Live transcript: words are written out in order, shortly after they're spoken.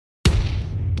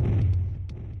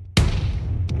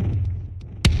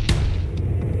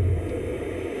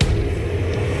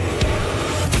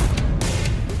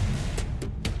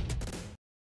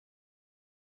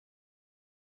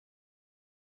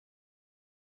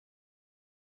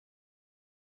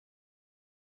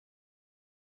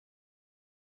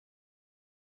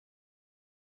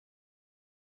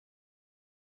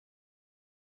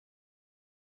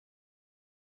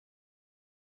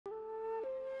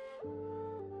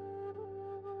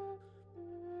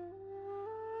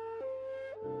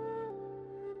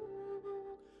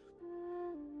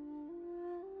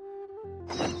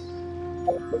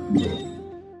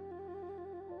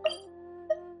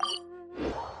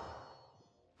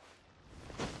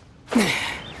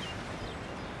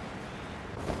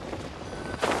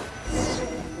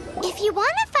If you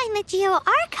want to find the Geo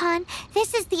Archon,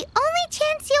 this is the only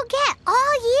chance you'll get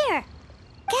all year.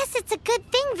 Guess it's a good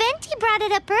thing Venti brought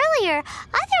it up earlier.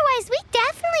 Otherwise, we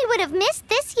definitely would have missed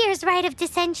this year's Rite of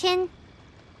Descension.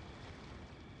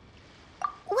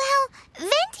 Well,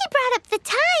 Venti brought up the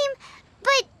time,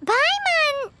 but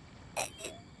Paimon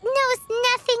knows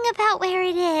nothing about where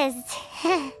it is.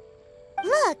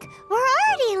 Look, we're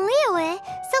already in Liyue,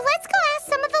 so let's go ask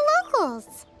some of the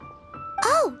locals.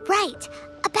 Oh, right.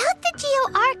 About the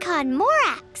Geo Archon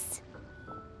Morax.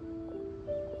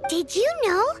 Did you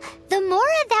know the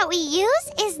Mora that we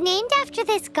use is named after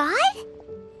this god?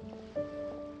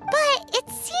 But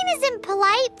it's seen as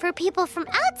impolite for people from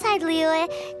outside Liyue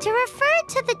to refer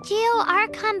to the Geo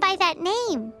Archon by that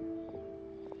name.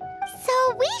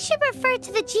 So we should refer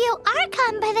to the Geo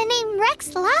Archon by the name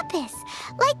Rex Lapis,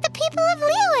 like the people of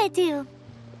Liyue do.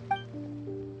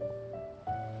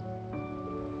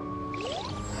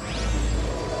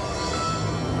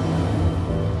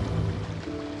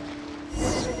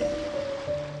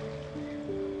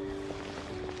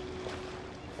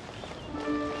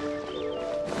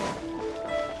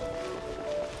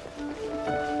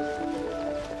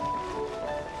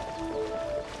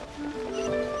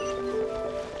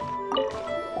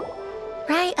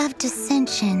 Rite of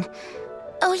Descension.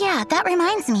 Oh yeah, that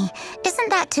reminds me. Isn't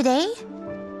that today?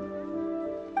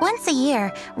 Once a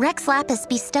year, Rex Lapis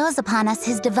bestows upon us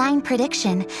his divine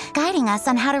prediction, guiding us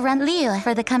on how to run Liyue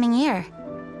for the coming year.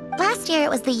 Last year, it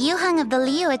was the Yujing of the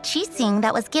Liyue Qixing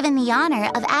that was given the honor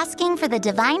of asking for the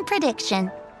divine prediction.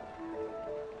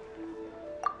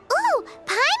 Ooh,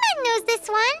 Paimon knows this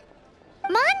one.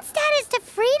 Mondstadt is to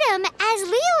freedom as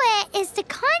Liyue is to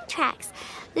contracts.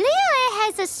 Liyue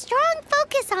has a strong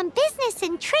focus on business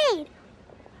and trade.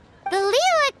 The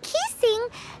Liyue Qixing,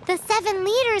 the 7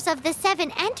 leaders of the 7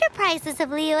 enterprises of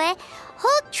Liyue,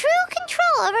 hold true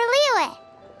control over Liyue.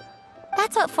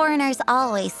 That's what foreigners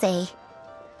always say.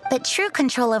 But true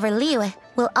control over Liyue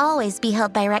will always be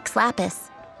held by Rex Lapis.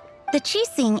 The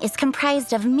Qixing is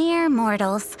comprised of mere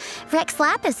mortals. Rex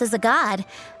Lapis is a god.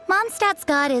 Mondstadt's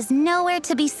god is nowhere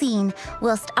to be seen,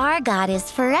 whilst our god is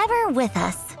forever with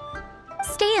us.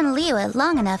 Stay in Liyue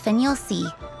long enough and you'll see.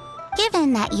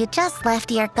 Given that you just left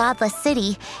your godless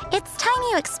city, it's time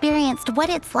you experienced what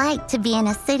it's like to be in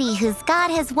a city whose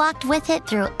god has walked with it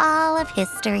through all of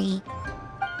history.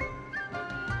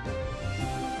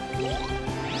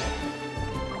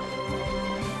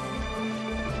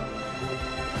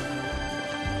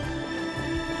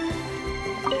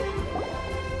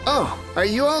 Oh, are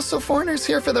you also foreigners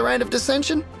here for the Rite of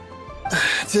Descension?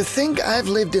 To think I've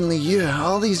lived in Liyue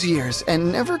all these years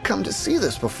and never come to see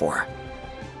this before.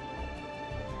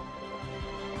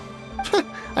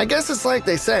 I guess it's like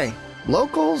they say,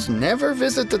 locals never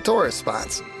visit the tourist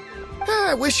spots.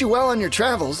 I wish you well on your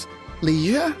travels.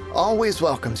 Liyue always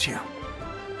welcomes you.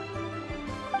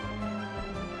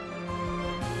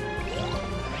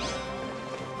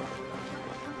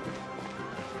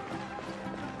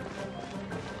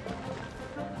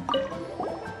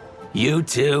 You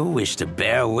too wish to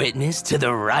bear witness to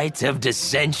the Rite of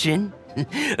Descension?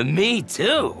 Me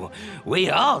too. We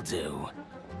all do.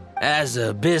 As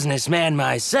a businessman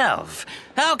myself,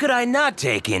 how could I not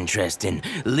take interest in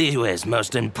Liyue's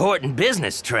most important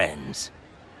business trends?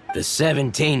 The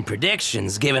 17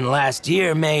 predictions given last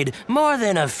year made more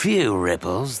than a few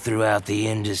ripples throughout the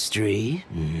industry.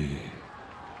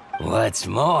 What's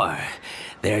more,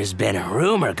 there's been a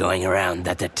rumor going around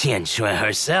that the Tianshui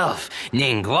herself,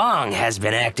 Ningguang, has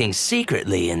been acting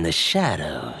secretly in the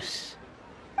shadows.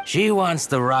 She wants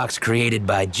the rocks created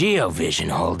by Geovision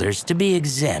holders to be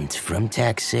exempt from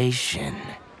taxation.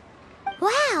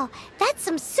 Wow, that's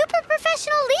some super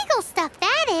professional legal stuff,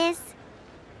 that is.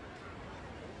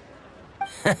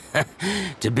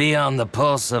 To be on the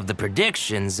pulse of the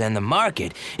predictions and the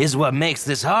market is what makes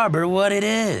this harbor what it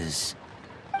is.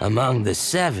 Among the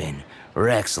 7,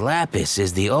 Rex Lapis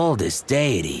is the oldest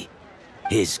deity.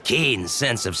 His keen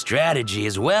sense of strategy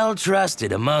is well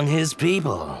trusted among his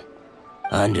people.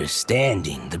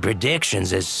 Understanding the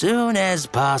predictions as soon as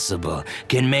possible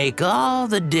can make all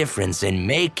the difference in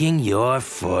making your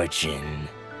fortune.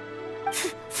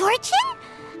 Fortune?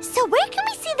 So where can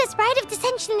we see this Rite of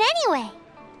Descension anyway?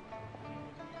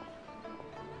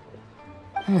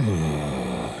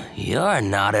 You're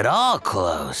not at all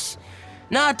close.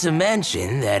 Not to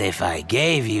mention that if I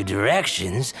gave you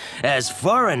directions, as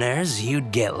foreigners,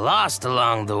 you'd get lost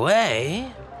along the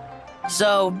way.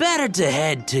 So better to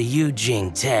head to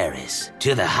Yujing Terrace,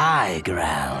 to the high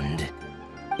ground.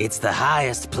 It's the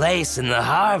highest place in the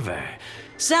harbor.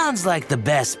 Sounds like the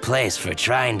best place for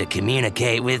trying to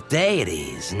communicate with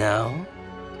deities, no?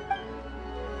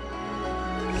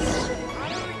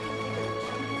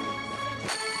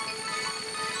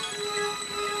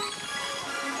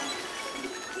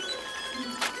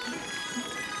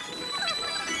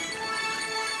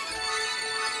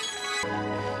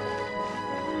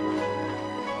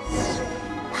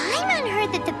 Paimon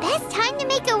heard that the best time to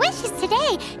make a wish is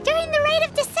today, during the Rite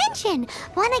of Descension.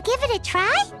 Wanna give it a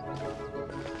try?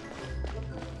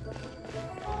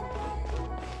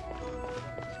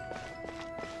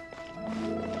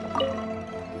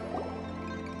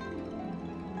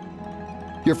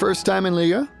 Your first time in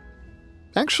Liyue?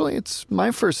 Actually, it's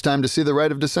my first time to see the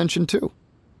Rite of Descension too.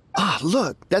 Ah,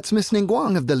 look, that's Miss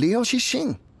Ningguang of the Liu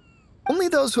Xixing. Only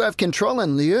those who have control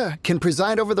in Liyue can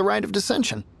preside over the Rite of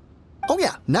Descension. Oh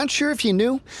yeah, not sure if you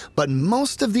knew, but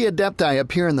most of the Adepti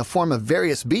appear in the form of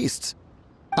various beasts.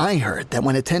 I heard that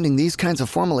when attending these kinds of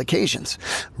formal occasions,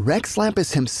 Rex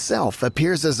Lapis himself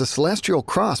appears as a celestial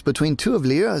cross between two of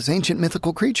Liyue's ancient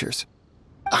mythical creatures.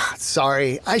 Ah,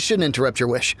 sorry, I shouldn't interrupt your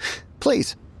wish.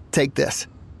 Please, take this.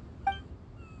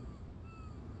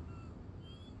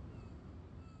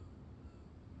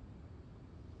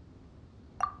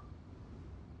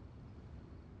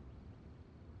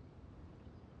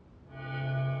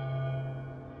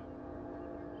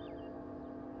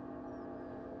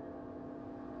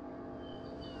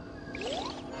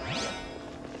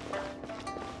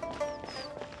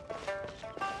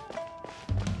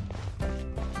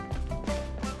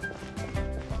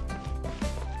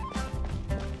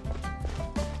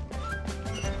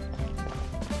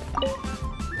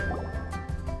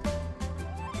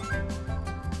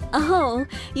 Oh,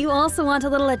 you also want a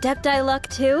little Adepti luck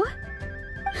too?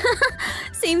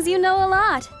 Seems you know a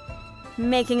lot.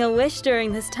 Making a wish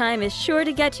during this time is sure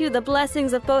to get you the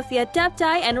blessings of both the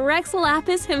Adepti and Rex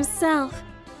Lapis himself.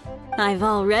 I've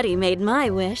already made my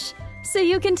wish, so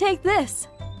you can take this.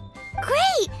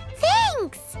 Great!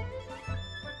 Thanks!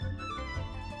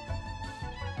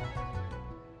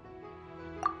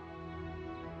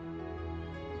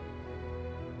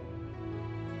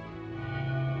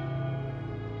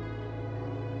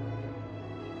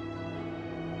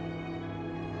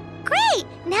 Great!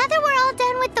 Now that we're all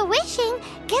done with the wishing,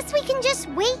 guess we can just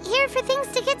wait here for things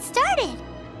to get started.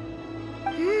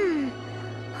 Who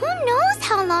knows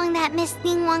how long that Miss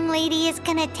Ningguang lady is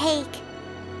gonna take?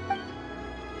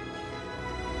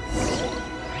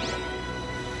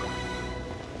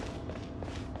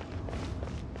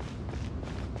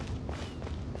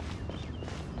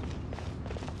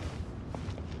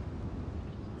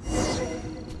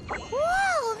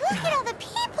 Whoa, look at all the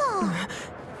people!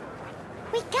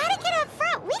 We gotta get up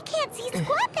front. We can't see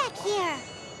squat back here.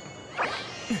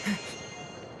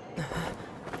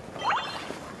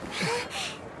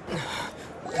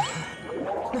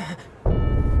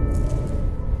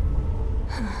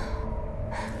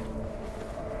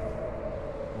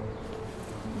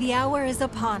 The hour is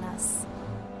upon us.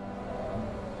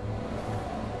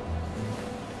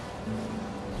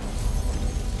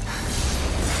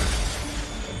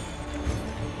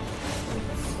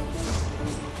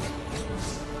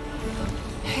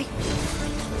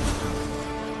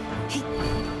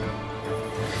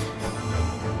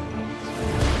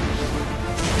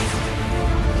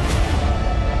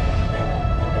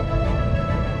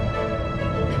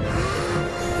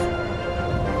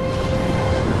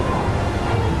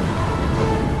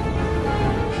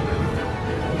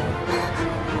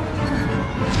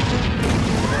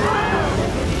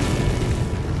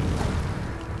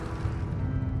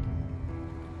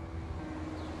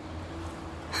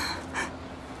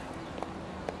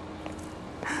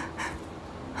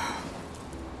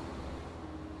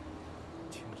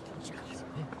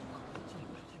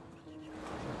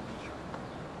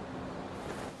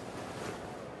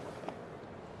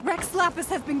 Rex Lapis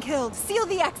has been killed. Seal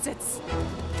the exits.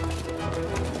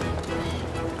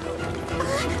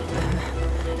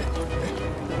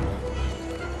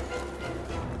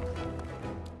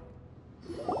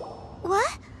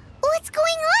 What? What's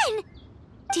going on?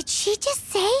 Did she just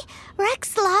say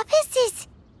Rex Lapis is...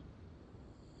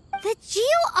 The Geo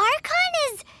Archon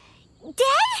is...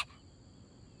 dead?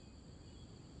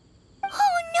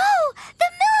 Oh no! The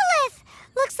Monolith!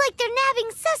 Looks like they're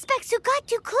nabbing suspects who got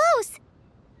too close.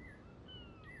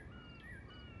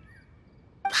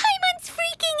 Paimon's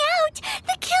freaking out!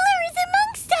 The killer is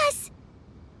amongst us!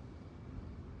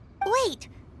 Wait,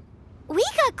 we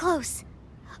got close.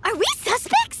 Are we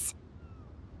suspects?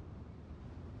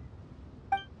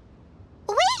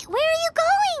 Wait, where are you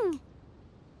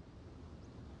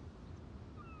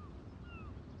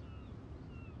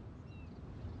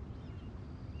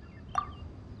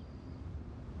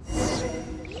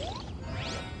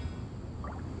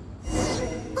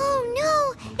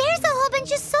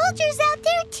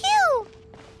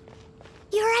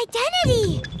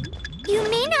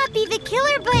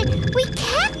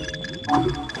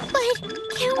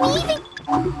me even...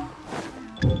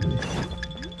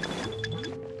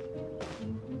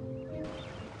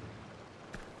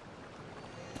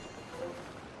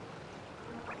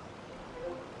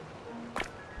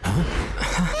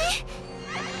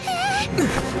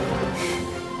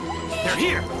 They're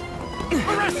here!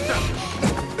 Arrest them!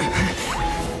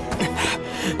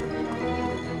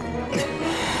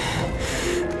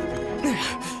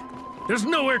 There's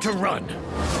nowhere to run!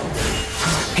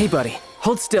 Hey, buddy.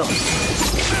 Hold still.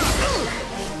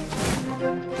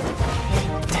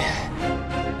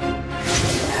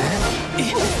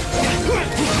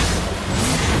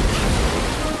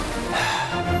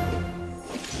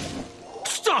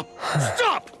 Stop!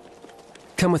 Stop!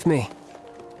 Come with me.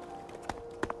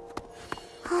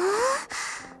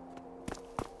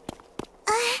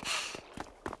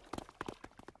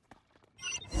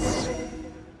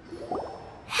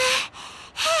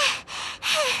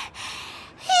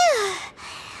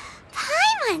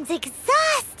 Paimon's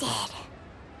exhausted.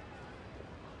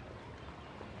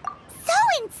 So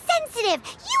insensitive!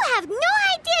 You have no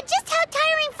idea just how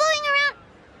tiring floating around...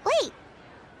 Wait.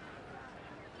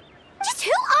 Just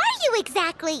who are you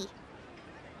exactly?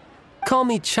 Call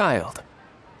me Child.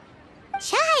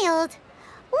 Child?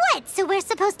 What, so we're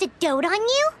supposed to dote on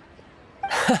you?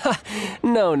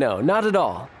 No, not at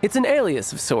all. It's an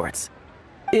alias of sorts.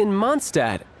 In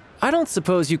Mondstadt, I don't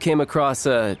suppose you came across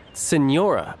a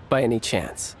Senora by any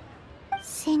chance.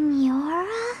 Senora?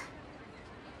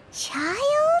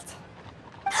 Child?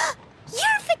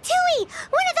 You're Fatui,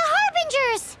 one of the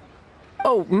Harbingers!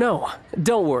 Oh, no.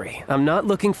 Don't worry. I'm not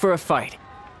looking for a fight.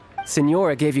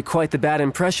 Senora gave you quite the bad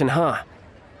impression, huh?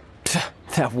 Pfft,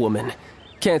 that woman.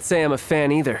 Can't say I'm a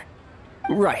fan either.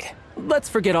 Right. Let's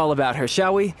forget all about her,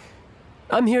 shall we?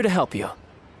 I'm here to help you.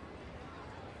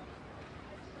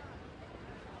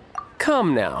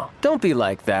 Come now. Don't be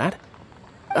like that.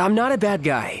 I'm not a bad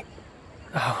guy.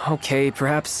 Oh, okay,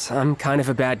 perhaps I'm kind of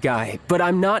a bad guy, but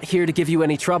I'm not here to give you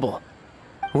any trouble.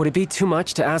 Would it be too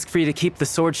much to ask for you to keep the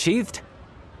sword sheathed?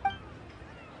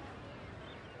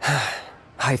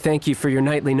 I thank you for your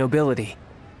knightly nobility.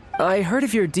 I heard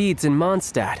of your deeds in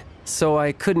Mondstadt, so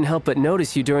I couldn't help but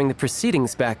notice you during the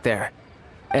proceedings back there.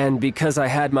 And because I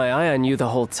had my eye on you the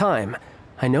whole time,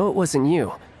 I know it wasn't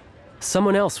you.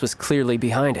 Someone else was clearly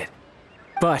behind it.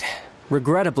 But,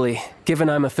 regrettably, given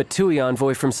I'm a Fatui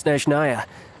envoy from Snezhnaya,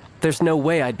 there's no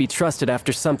way I'd be trusted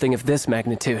after something of this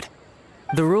magnitude.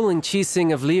 The ruling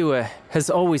Qixing of Liyue has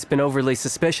always been overly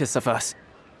suspicious of us.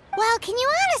 Well, can you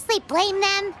honestly blame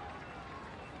them?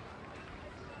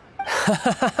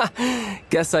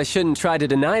 Guess I shouldn't try to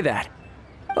deny that.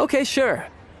 Okay, sure.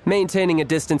 Maintaining a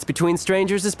distance between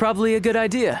strangers is probably a good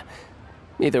idea.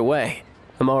 Either way,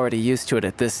 I'm already used to it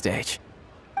at this stage.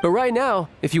 But right now,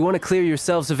 if you want to clear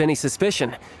yourselves of any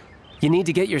suspicion, you need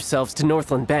to get yourselves to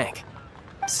Northland Bank.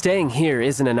 Staying here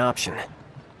isn't an option.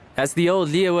 As the old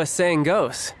Liyue saying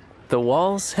goes, the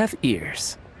walls have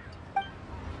ears.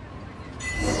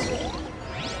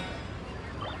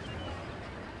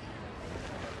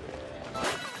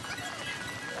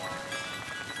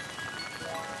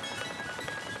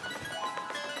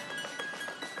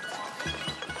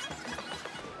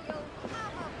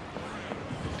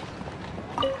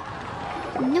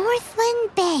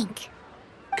 Northland Bank.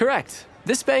 Correct.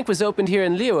 This bank was opened here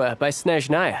in Liyue by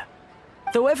Snezhnaya.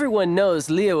 Though everyone knows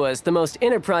Liyue is the most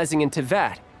enterprising in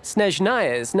Teyvat,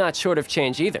 Snezhnaya is not short of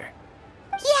change either.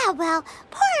 Yeah, well,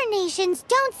 poorer nations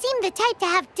don't seem the type to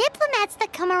have diplomats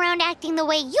that come around acting the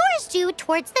way yours do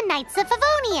towards the Knights of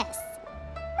Favonius.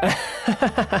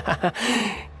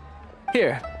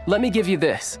 Here, let me give you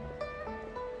this.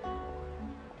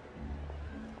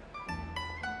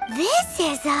 This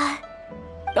is a...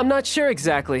 I'm not sure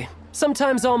exactly.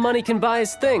 Sometimes all money can buy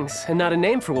is things, and not a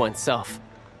name for oneself.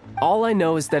 All I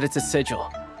know is that it's a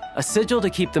sigil. A sigil to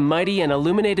keep the mighty and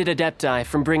illuminated Adepti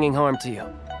from bringing harm to you.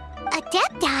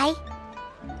 Adepti?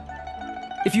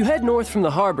 If you head north from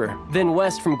the harbor, then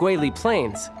west from Guili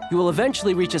Plains, you will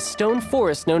eventually reach a stone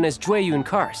forest known as Jueyun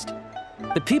Karst.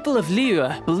 The people of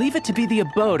Liyue believe it to be the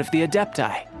abode of the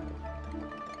Adepti.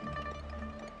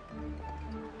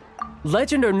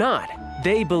 Legend or not,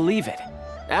 they believe it.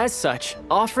 As such,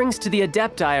 offerings to the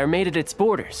Adepti are made at its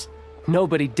borders.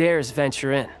 Nobody dares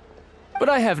venture in. But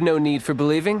I have no need for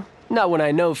believing, not when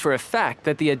I know for a fact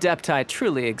that the Adepti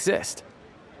truly exist.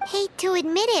 Hate to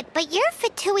admit it, but your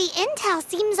Fatui intel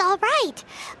seems all right.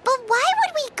 But why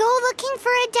would we go looking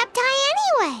for Adepti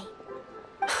anyway?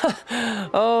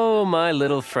 Oh, my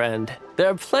little friend. There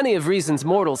are plenty of reasons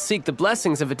mortals seek the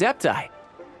blessings of Adepti.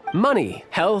 Money,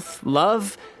 health,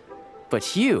 love.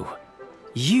 But you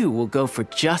will go for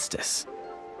justice.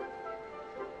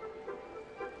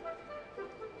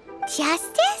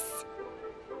 Justice?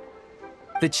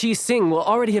 The Qixing will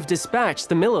already have dispatched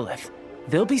the Monolith.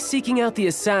 They'll be seeking out the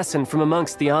assassin from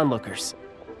amongst the onlookers.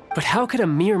 But how could a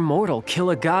mere mortal kill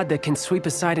a god that can sweep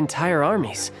aside entire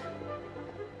armies?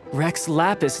 Rex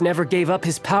Lapis never gave up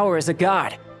his power as a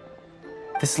god.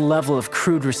 This level of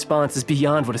crude response is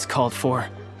beyond what is called for.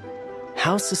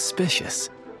 How suspicious.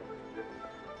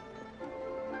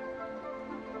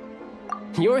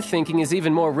 Your thinking is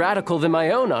even more radical than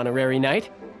my own, Honorary Knight.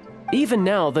 Even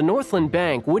now, the Northland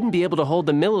Bank wouldn't be able to hold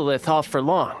the Monolith off for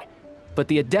long, but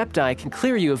the Adepti can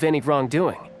clear you of any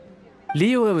wrongdoing.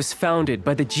 Liyue was founded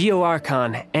by the Geo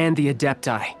Archon and the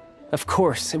Adepti. Of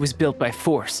course, it was built by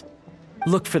force.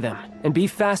 Look for them, and be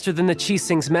faster than the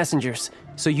Qixing's messengers,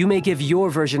 so you may give your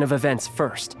version of events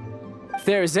first. If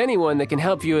there is anyone that can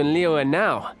help you in Liyue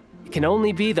now, it can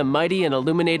only be the mighty and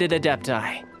illuminated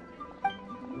Adepti.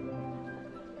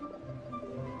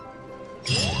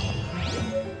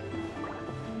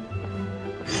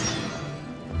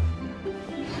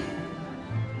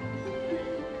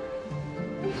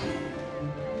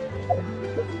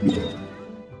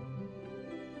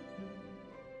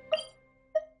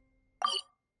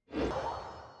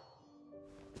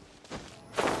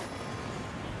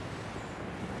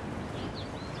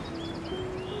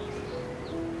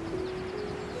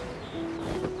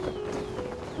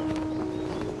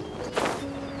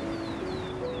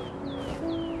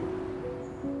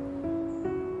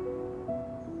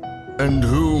 And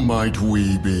who might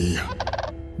we be?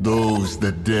 Those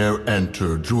that dare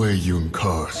enter Jueyun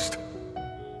Karst.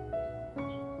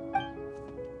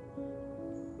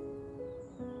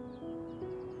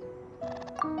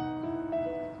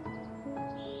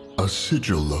 A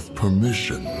sigil of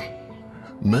permission.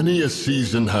 Many a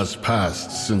season has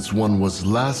passed since one was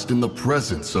last in the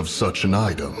presence of such an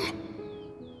item.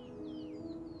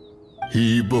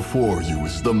 He before you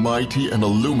is the mighty and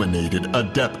illuminated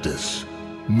Adeptus,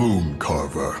 Moon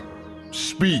Carver.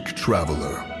 Speak,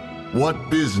 Traveler. What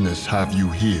business have you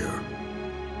here?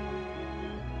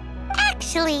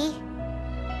 Actually...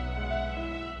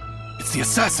 It's the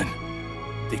assassin!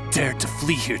 They dared to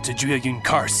flee here to Jueyun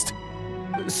Karst.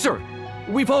 Sir,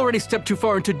 we've already stepped too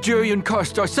far into Jueyun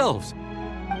Karst ourselves.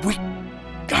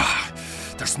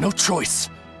 There's no choice.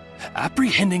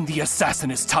 Apprehending the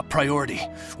assassin is top priority.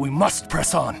 We must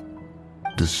press on.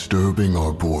 Disturbing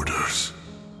our borders.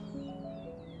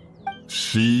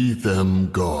 See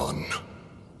them gone.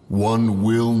 One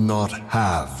will not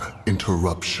have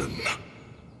interruption.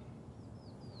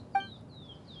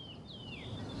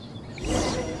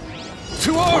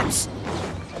 To arms!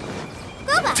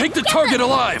 Take the target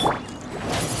alive!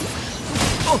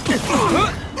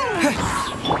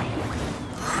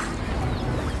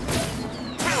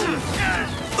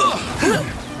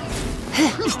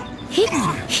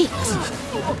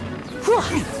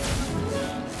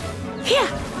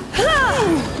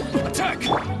 Attack!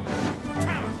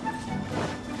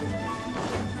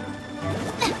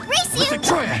 Race With you! the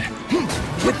triad!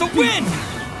 With the wind!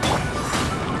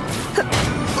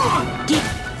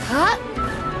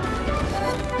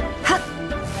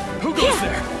 Who goes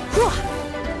there?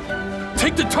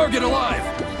 Take the target alive!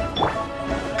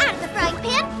 Out of the frying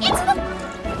pan, into the...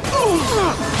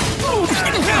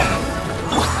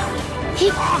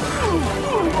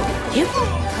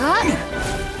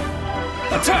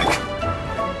 Attack!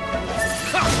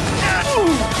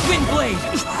 Wind blade!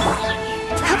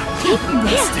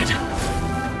 Wasted!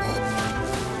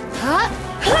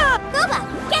 Gooba,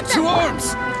 get To them! arms!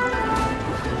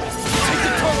 Take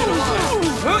the target alive!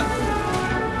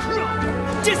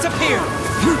 Disappear!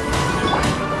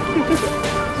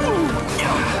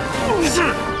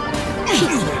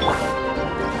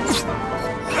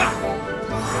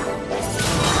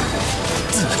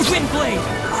 Wind blade!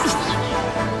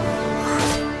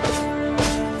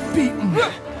 Beaten!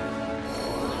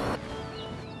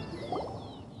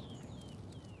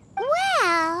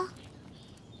 Well...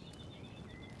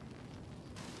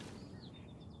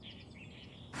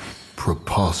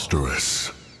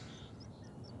 Preposterous.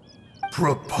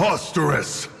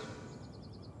 Preposterous!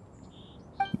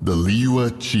 The Liyue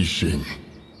Qixing.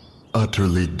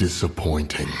 Utterly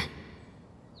disappointing.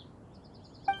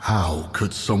 How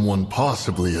could someone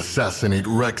possibly assassinate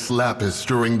Rex Lapis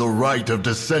during the Rite of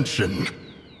Descension?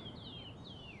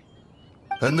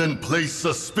 And then place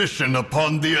suspicion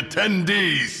upon the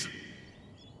attendees?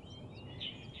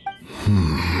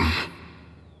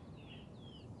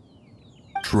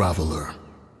 Traveler,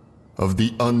 of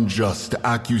the unjust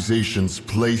accusations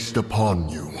placed upon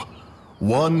you,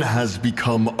 one has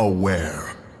become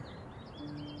aware.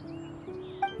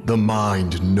 The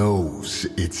mind knows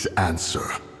its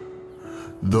answer.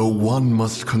 though one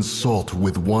must consult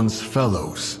with one's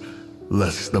fellows,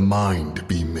 lest the mind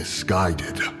be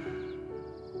misguided.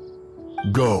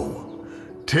 Go,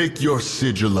 take your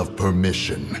sigil of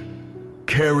permission.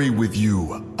 Carry with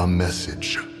you a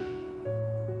message.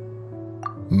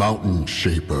 Mountain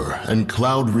Shaper and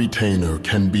Cloud Retainer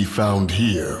can be found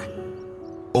here.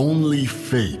 Only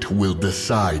fate will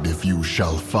decide if you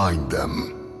shall find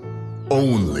them.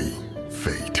 Only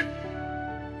fate.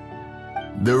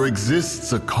 There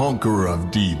exists a conqueror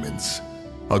of demons,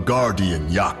 a guardian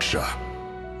Yaksha.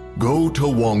 Go to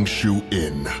Wangshu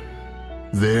Inn.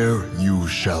 There you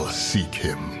shall seek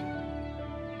him.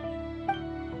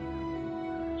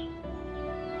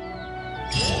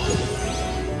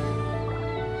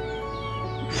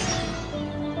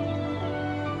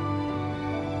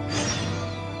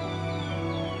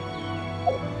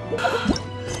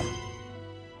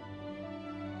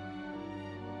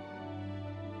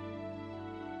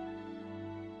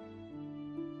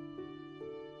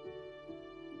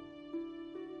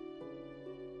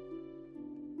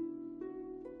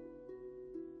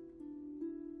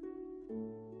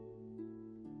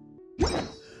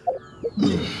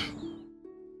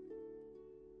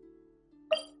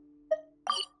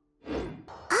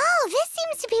 Oh, this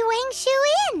seems to be Wangshu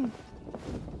Inn.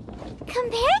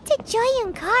 Compared to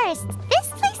Jueyun Karst, this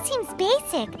place seems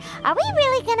basic. Are we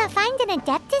really gonna find an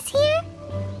Adeptus here?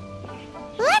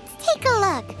 Let's take a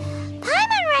look.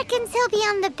 Paimon reckons he'll be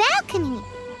on the balcony.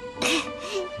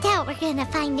 Doubt we're gonna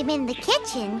find him in the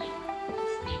kitchen.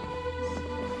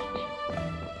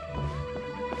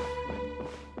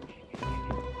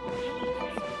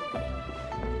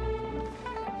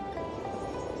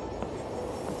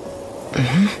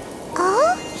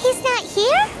 Oh, he's not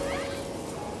here?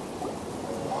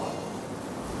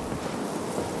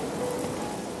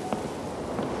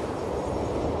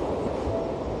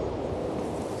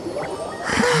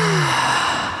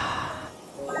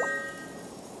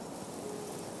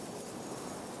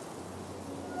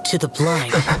 To the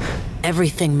blind,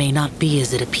 everything may not be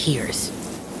as it appears.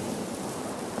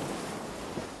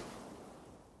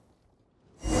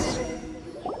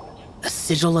 A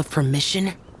sigil of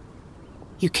permission?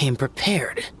 You came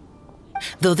prepared.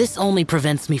 Though this only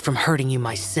prevents me from hurting you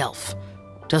myself,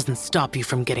 doesn't stop you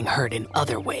from getting hurt in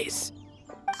other ways.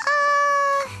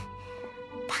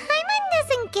 Paimon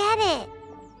doesn't get it.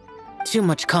 Too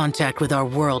much contact with our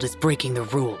world is breaking the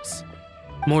rules.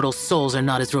 Mortal souls are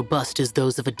not as robust as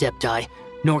those of Adepti,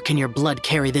 nor can your blood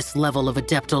carry this level of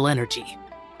adeptal energy.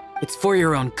 It's for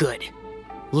your own good.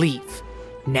 Leave.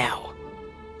 Now.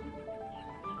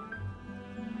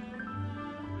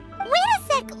 Wait a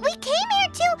sec, we came here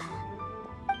to...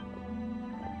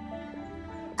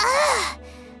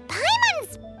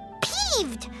 Paimon's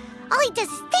peeved. All he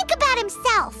does is think about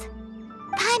himself.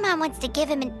 Paimon wants to give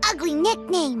him an ugly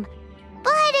nickname.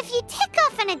 But if you tick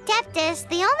off an Adeptus,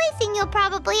 the only thing you'll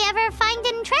probably ever find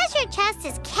in treasure chests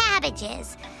is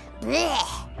cabbages.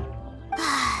 Blech.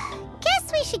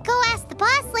 Guess we should go ask the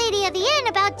boss lady of the inn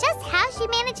about just how she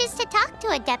manages to talk to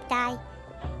Adepti.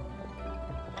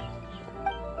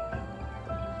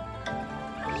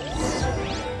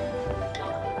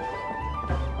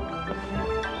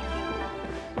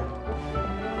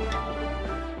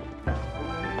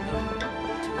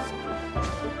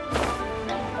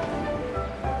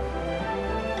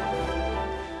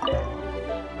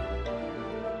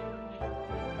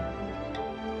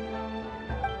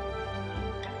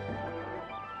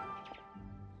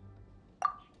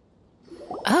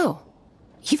 Oh,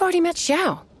 you've already met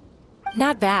Xiao.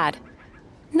 Not bad.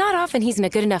 Not often he's in a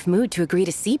good enough mood to agree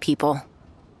to see people.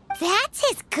 That's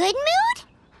his good mood?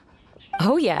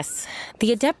 Oh yes.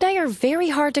 The Adepti are very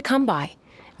hard to come by.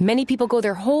 Many people go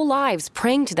their whole lives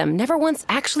praying to them, never once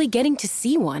actually getting to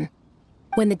see one.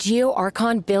 When the Geo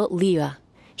Archon built Liyue,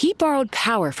 he borrowed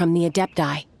power from the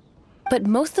Adepti. But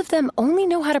most of them only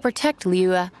know how to protect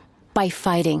Liyue by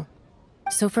fighting.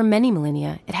 So for many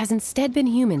millennia, it has instead been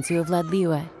humans who have led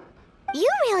Liyue. You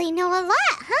really know a lot,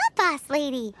 huh, boss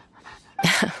lady?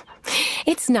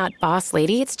 It's not boss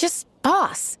lady, it's just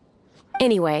boss.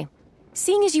 Anyway,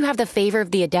 seeing as you have the favor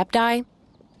of the Adepti,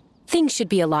 things should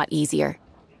be a lot easier.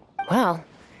 Well,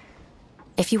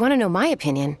 if you want to know my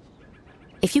opinion,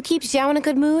 if you keep Xiao in a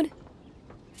good mood,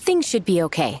 things should be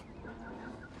okay.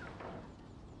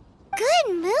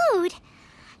 Good mood?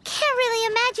 Can't really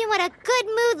imagine what a good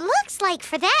mood looks like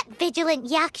for that vigilant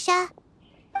Yaksha.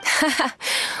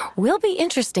 Will be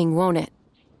interesting, won't it?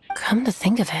 Come to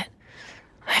think of it,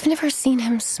 I've never seen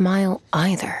him smile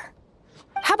either.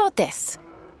 How about this?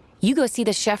 You go see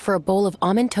the chef for a bowl of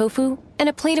almond tofu and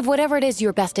a plate of whatever it is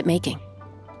you're best at making.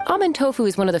 Almond tofu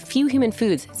is one of the few human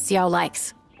foods Xiao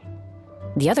likes.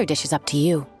 The other dish is up to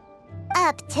you.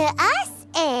 Up to us,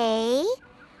 eh?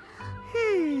 What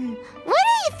do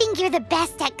you think you're the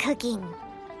best at cooking?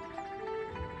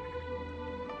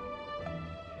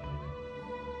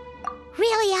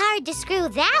 Really hard to screw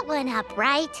that one up,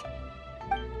 right?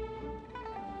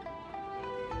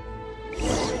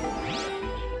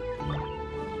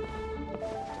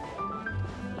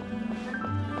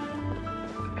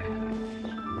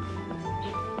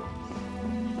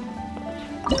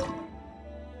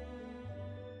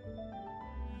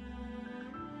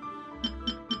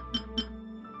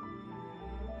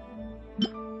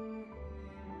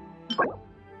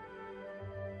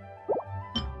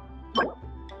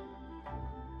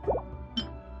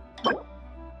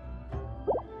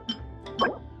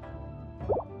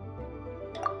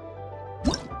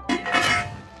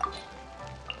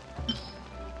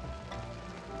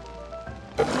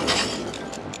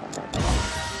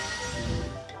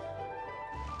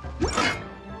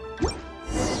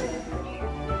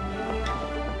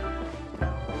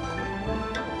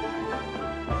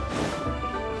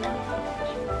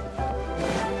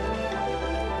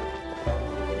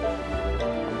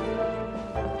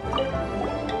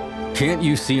 Can't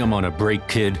you see I'm on a break,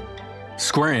 kid?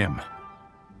 Scram!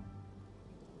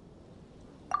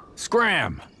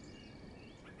 Scram!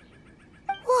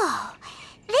 Whoa,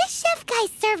 this chef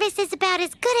guy's service is about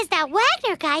as good as that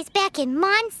Wagner guy's back in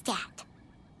Mondstadt.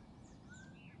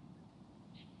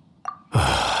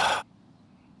 I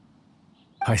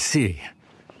see.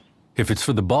 If it's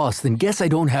for the boss, then guess I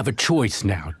don't have a choice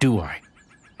now, do I?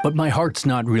 But my heart's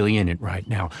not really in it right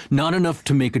now. Not enough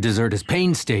to make a dessert as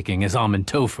painstaking as almond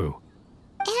tofu.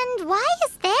 And why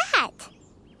is that?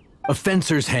 A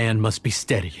fencer's hand must be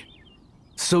steady.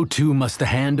 So too must the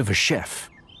hand of a chef.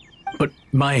 But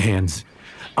my hands,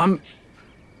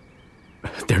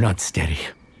 they're not steady.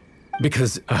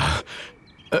 Because,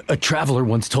 a traveler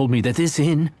once told me that this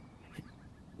inn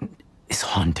is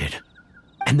haunted.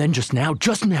 And then just now,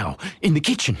 in the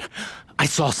kitchen, I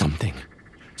saw something.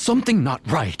 Something not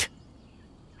right.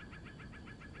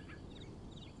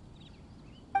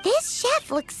 This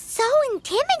chef looks so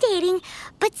intimidating,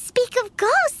 but speak of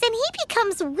ghosts and he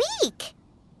becomes weak.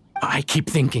 I keep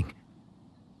thinking,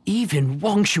 even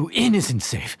Wangshu Inn isn't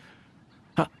safe.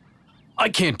 I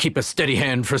can't keep a steady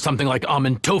hand for something like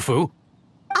almond tofu.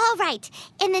 All right,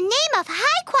 in the name of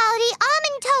high-quality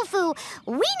almond tofu,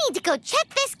 we need to go check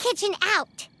this kitchen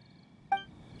out.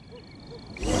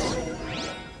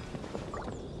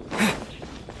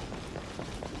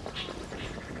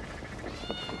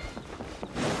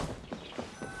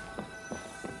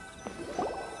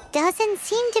 Doesn't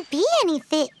seem to be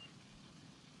anything.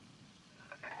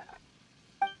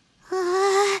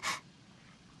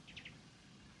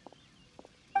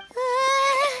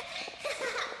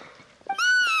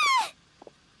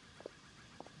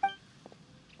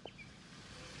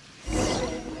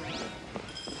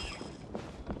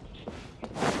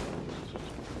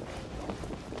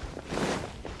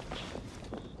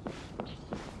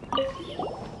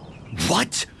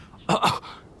 What?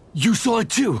 You saw it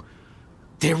too?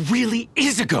 There really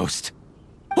is a ghost!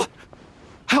 What?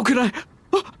 How could I...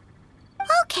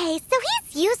 Okay, so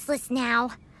he's useless now.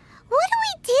 What do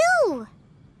we do?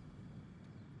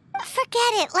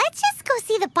 Forget it. Let's just go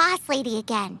see the boss lady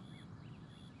again.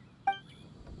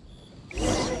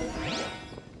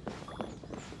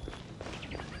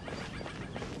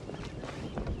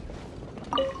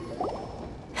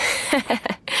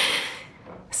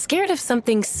 Scared of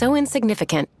something so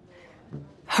insignificant.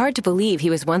 Hard to believe he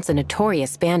was once a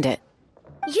notorious bandit.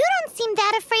 You don't seem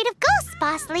that afraid of ghosts,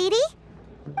 boss lady.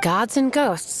 Gods and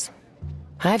ghosts.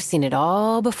 I've seen it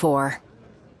all before.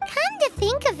 Come to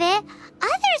think of it,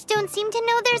 others don't seem to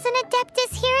know there's an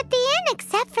Adeptus here at the inn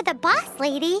except for the boss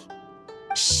lady.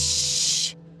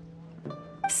 Shh.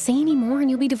 Say any more and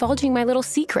you'll be divulging my little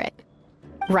secret.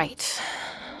 Right.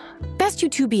 Best you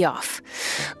two be off.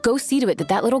 Go see to it that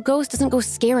that little ghost doesn't go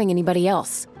scaring anybody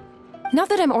else. Not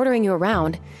that I'm ordering you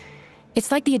around.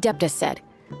 It's like the Adeptus said.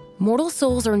 Mortal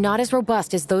souls are not as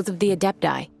robust as those of the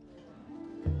Adepti.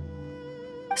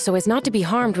 So as not to be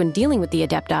harmed when dealing with the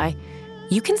Adepti,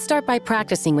 you can start by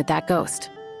practicing with that ghost.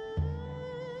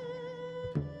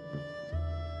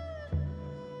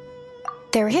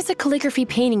 There is a calligraphy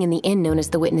painting in the inn known as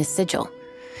the Witness Sigil.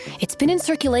 It's been in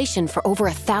circulation for over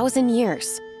 1,000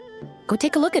 years. Go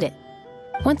take a look at it.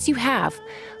 Once you have,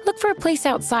 look for a place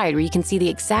outside where you can see the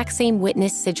exact same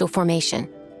Witness Sigil formation.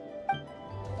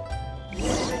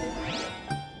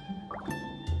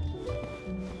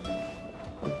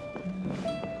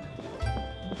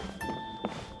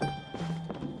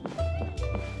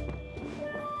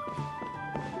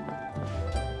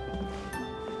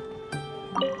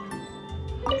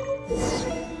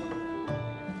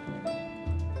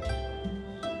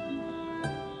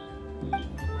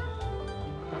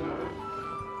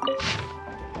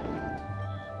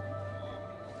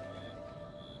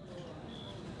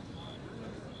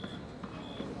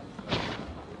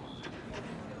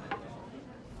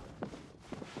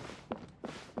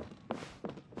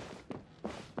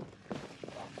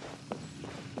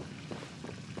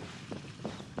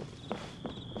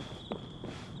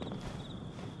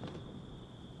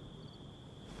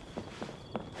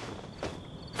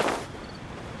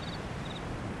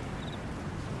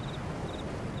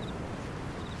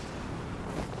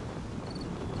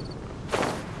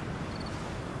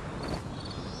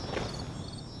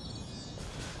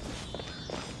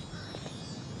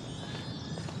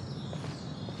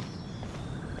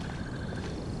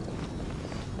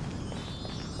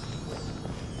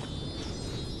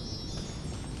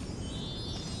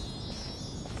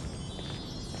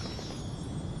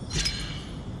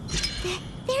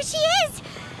 There she is!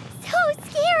 So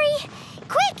scary!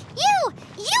 Quick, you!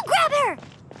 You grab her!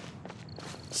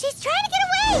 She's trying to get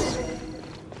away!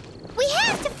 We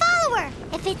have to follow her!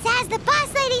 If it's as the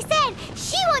boss lady said,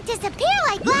 she won't disappear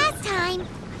like last time!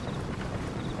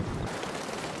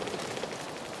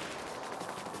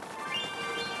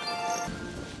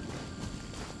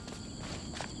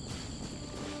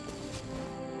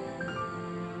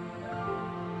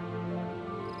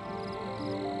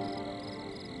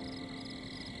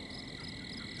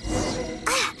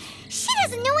 She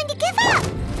doesn't know when to give up!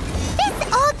 This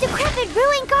old decrepit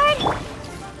ruin guard...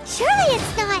 Surely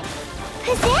it's not...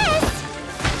 possessed?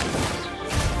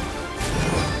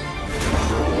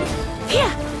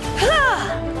 Here!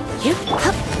 You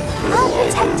up. I'll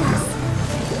protect us.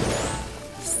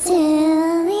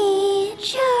 Silly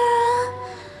churl,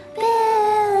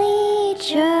 Billy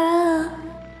churl.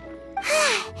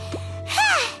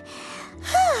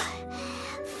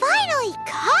 Finally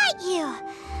caught you!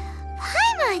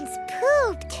 Paimon's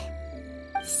pooped.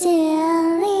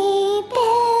 Silly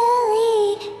Billy,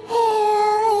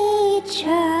 Hilly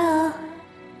churl.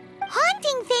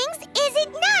 Haunting things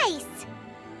isn't nice.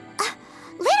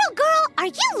 Little girl, are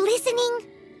you listening?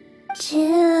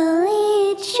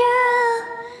 Chilly churl,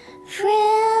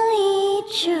 frilly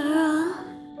churl.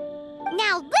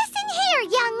 Now listen here,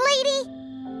 young lady.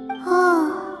 Oh.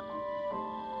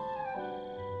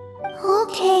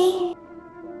 Okay.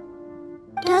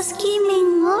 Dusky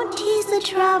Ming won't tease the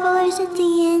travelers at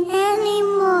the inn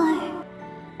anymore.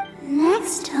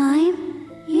 Next time,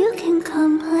 you can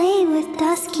come play with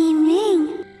Dusky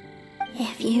Ming.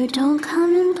 If you don't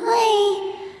come and play,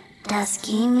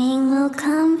 Dusky Ming will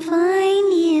come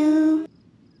find you.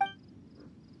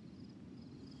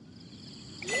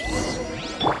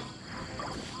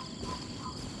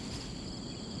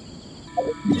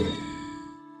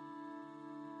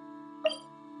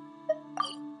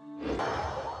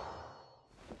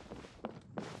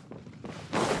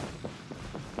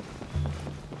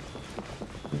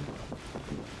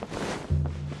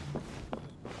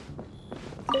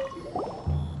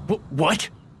 What?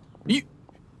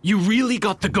 You really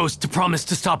got the ghost to promise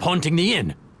to stop haunting the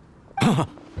inn?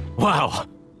 Wow,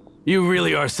 you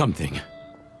really are something.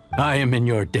 I am in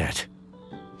your debt.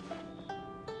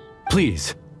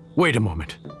 Please, wait a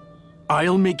moment.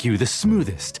 I'll make you the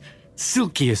smoothest,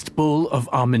 silkiest bowl of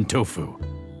almond tofu.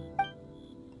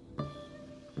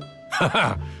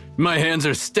 Haha, my hands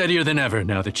are steadier than ever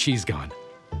now that she's gone.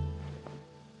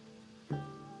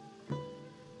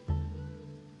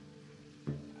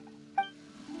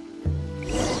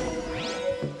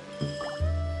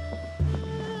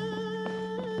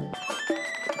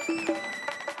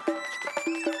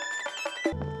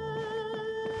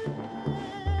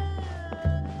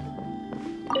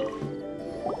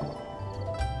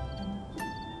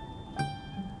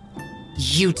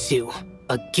 You two,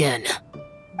 again.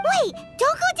 Wait,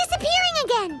 don't go disappearing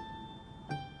again!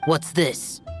 What's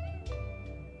this?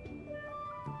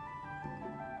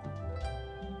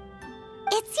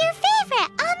 It's your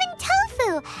favorite almond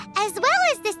tofu, as well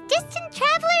as this distant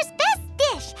traveler's best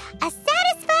dish, a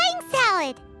satisfying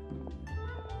salad.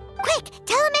 Quick,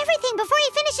 tell him everything before he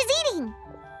finishes eating.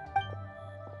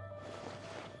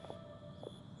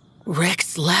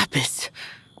 Rex Lapis.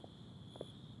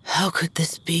 How could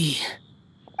this be?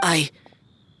 I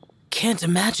can't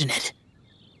imagine it.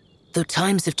 Though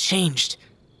times have changed,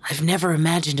 I've never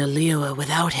imagined a Liyue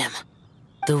without him.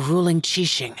 The ruling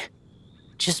Qixing.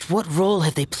 Just what role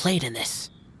have they played in this?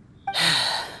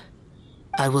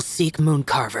 I will seek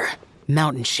Mooncarver,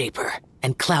 Mountain Shaper,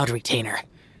 and Cloud Retainer.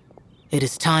 It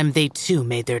is time they too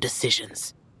made their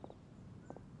decisions.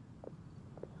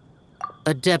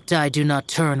 Adepti do not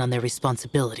turn on their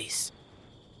responsibilities.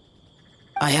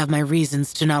 I have my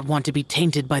reasons to not want to be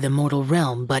tainted by the mortal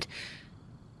realm, but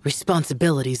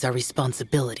responsibilities are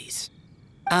responsibilities.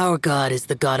 Our god is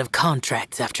the god of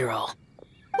contracts, after all.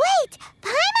 Wait!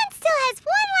 Paimon still has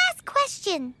one last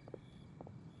question.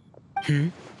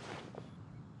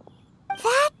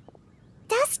 That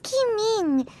Dusky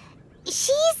Ming,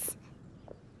 she's...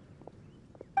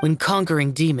 When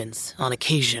conquering demons, on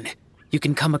occasion, you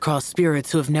can come across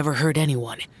spirits who have never hurt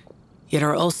anyone, yet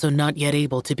are also not yet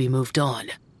able to be moved on.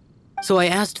 So I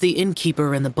asked the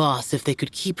innkeeper and the boss if they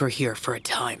could keep her here for a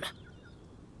time.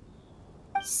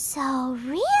 So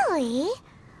really,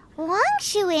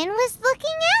 Wangshu Inn was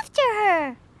looking after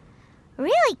her.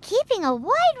 Really keeping a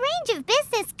wide range of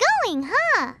business going,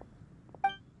 huh?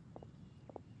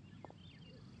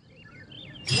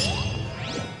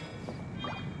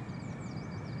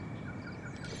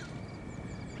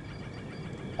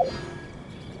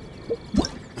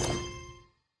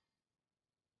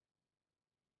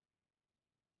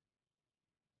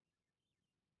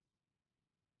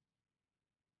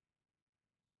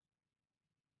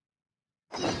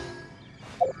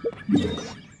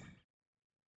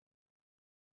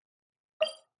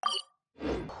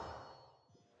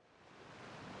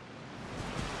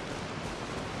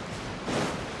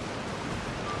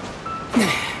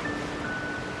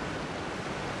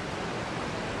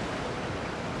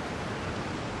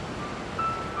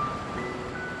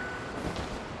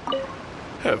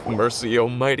 Have mercy, O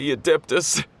mighty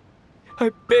Adeptus. I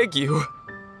beg you,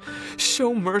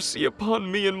 show mercy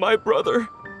upon me and my brother.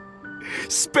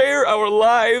 Spare our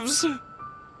lives!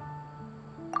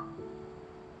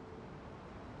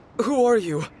 Who are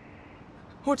you?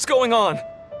 What's going on?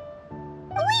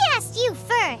 We asked you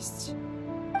first.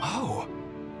 Oh.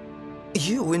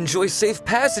 You enjoy safe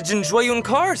passage in Jueyun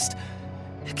Karst.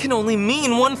 It can only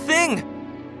mean one thing.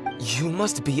 You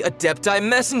must be Adepti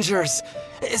messengers,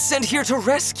 sent here to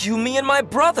rescue me and my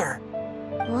brother.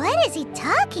 What is he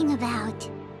talking about?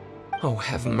 Oh,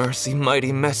 have mercy,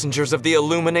 mighty messengers of the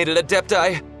illuminated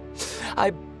Adepti. I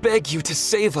beg you to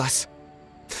save us.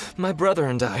 My brother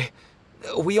and I,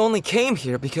 we only came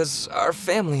here because our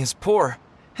family is poor,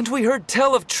 and we heard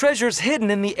tell of treasures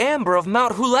hidden in the amber of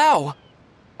Mount Hulao.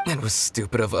 It was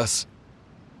stupid of us.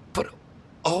 But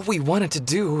all we wanted to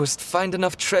do was find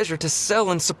enough treasure to sell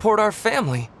and support our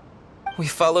family. We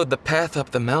followed the path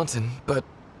up the mountain, but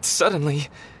suddenly,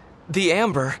 the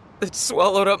amber, it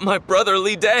swallowed up my brother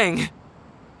Li Dang.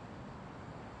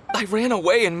 I ran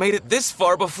away and made it this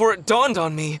far before it dawned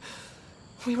on me.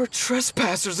 We were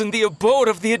trespassers in the abode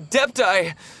of the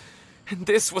Adepti, and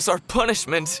this was our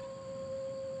punishment.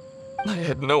 I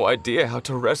had no idea how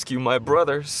to rescue my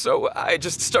brother, so I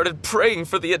just started praying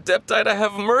for the Adepti to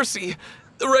have mercy,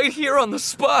 right here on the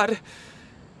spot.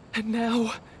 And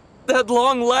now, at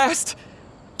long last,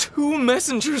 2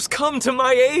 messengers come to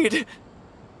my aid.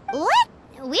 What?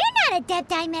 We're not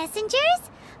Adepti messengers.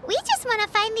 We just want to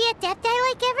find the Adepti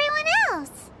like everyone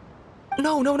else.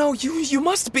 No, you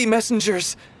must be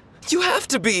messengers. You have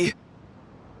to be.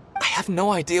 I have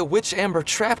no idea which amber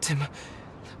trapped him.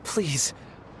 Please,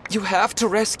 you have to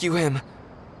rescue him.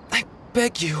 I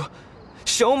beg you,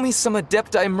 show me some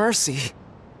Adepti mercy.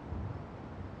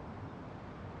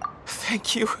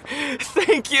 Thank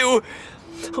you,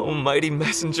 oh mighty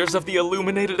messengers of the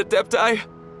illuminated Adepti.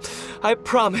 I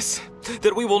promise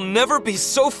that we will never be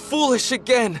so foolish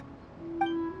again.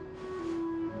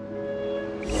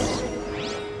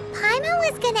 Paimon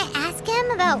was gonna ask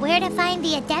him about where to find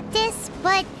the Adeptus,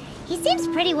 but he seems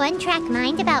pretty one-track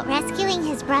mind about rescuing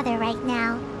his brother right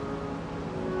now.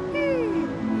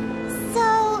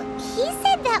 So, he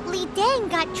said that Li Dang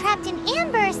got trapped in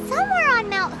amber somewhere on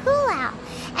Mount Hulao,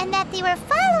 and that they were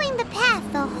following the path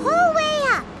the whole way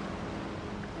up.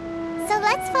 So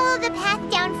let's follow the path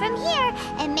down from here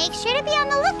and make sure to be on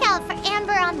the lookout for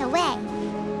amber on the way.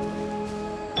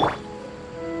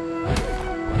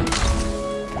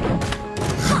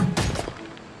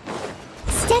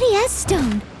 Steady as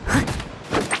stone.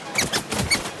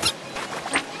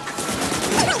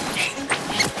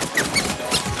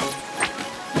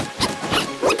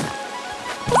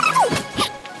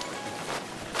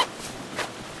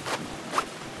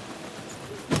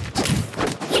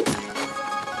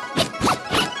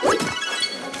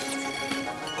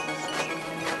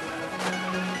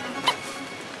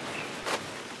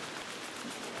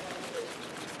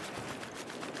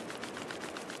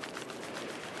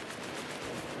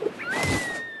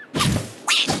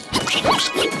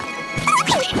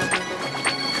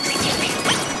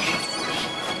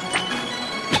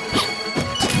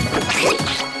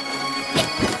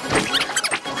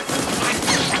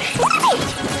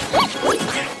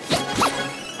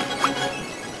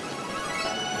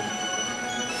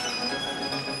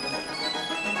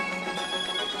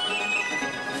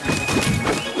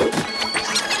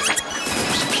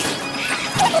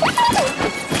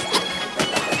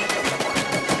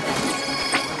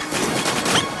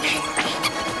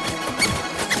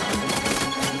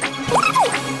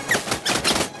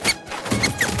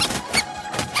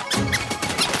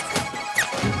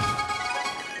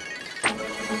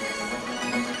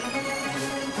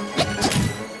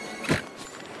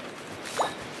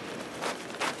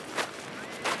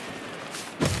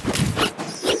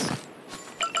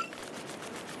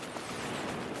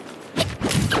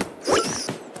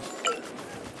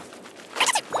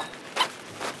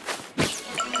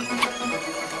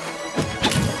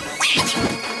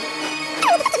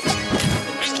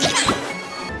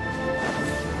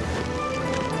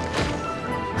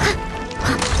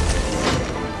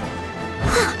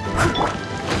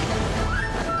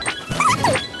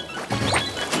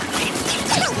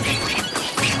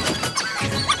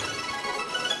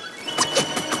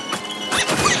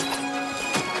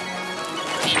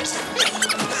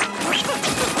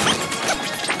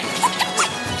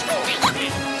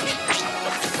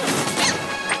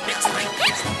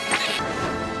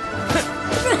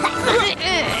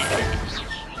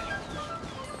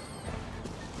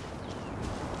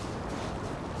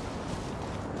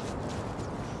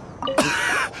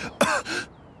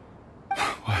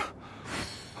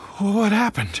 What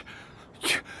happened?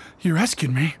 You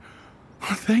rescued me.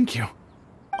 Thank you.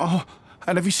 Oh,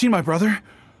 and have you seen my brother?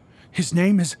 His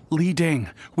name is Li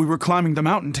Dang. We were climbing the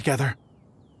mountain together.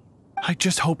 I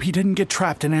just hope he didn't get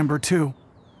trapped in Amber too.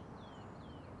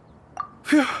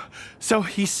 Phew. So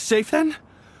he's safe then?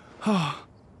 Oh,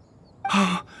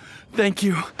 thank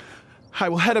you. I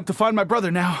will head up to find my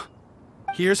brother now.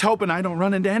 Here's hoping I don't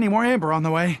run into any more Amber on the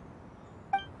way.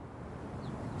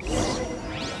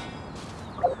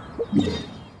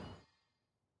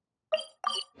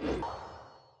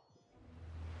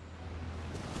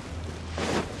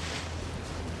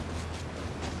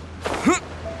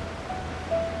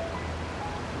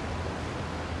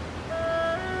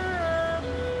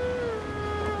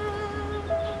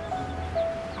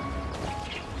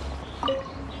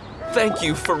 Thank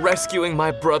you for rescuing my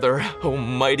brother, O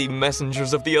mighty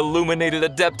messengers of the illuminated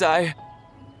Adepti.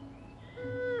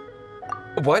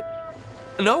 What?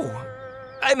 No.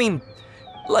 I mean,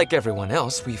 like everyone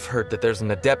else, we've heard that there's an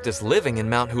Adeptus living in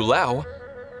Mount Hulao,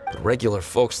 but regular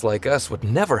folks like us would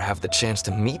never have the chance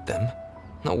to meet them.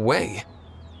 No way.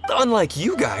 Unlike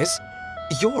you guys,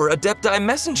 you're Adepti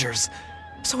messengers,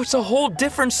 so it's a whole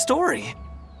different story.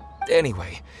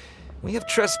 Anyway, we have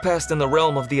trespassed in the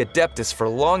realm of the Adeptus for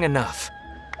long enough.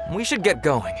 We should get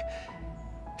going.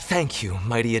 Thank you,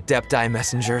 mighty Adepti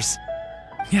messengers.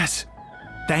 Yes,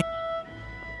 thank.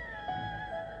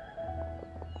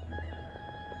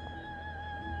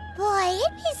 Boy,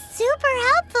 it'd be super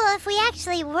helpful if we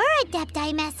actually were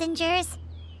Adepti messengers.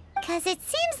 'Cause it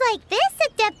seems like this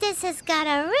Adeptus has got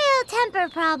a real temper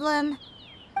problem.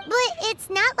 But it's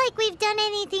not like we've done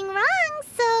anything wrong,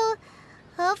 so...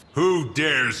 Who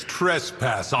dares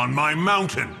trespass on my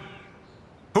mountain?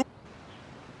 Who?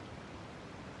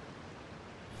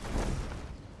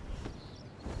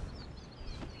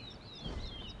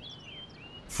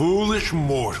 Foolish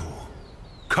mortal,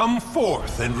 come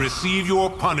forth and receive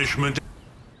your punishment.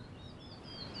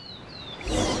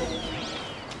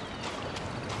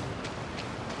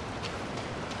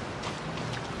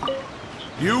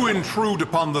 You intrude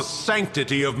upon the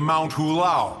sanctity of Mount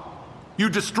Hulao. You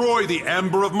destroy the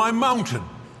amber of my mountain,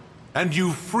 and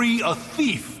you free a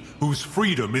thief whose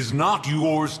freedom is not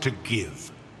yours to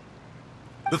give.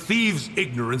 The thief's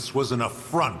ignorance was an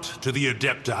affront to the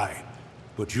Adepti,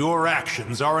 but your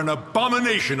actions are an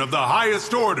abomination of the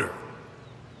highest order.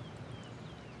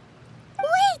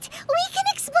 Wait, we can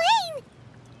explain!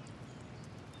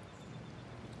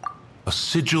 A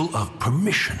sigil of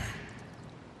permission.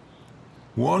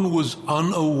 One was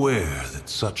unaware that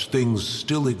such things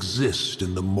still exist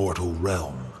in the mortal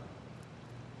realm.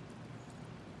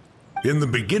 In the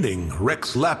beginning,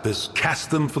 Rex Lapis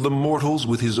cast them for the mortals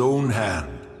with his own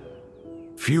hand.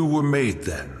 Few were made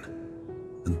then,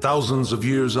 and thousands of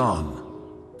years on,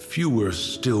 fewer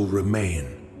still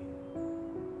remain.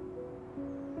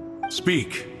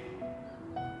 Speak.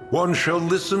 One shall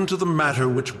listen to the matter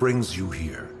which brings you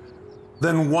here.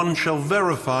 Then one shall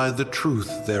verify the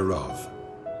truth thereof.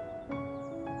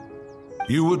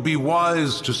 You would be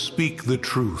wise to speak the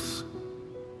truth,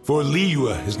 for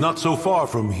Liyue is not so far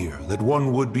from here that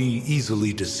one would be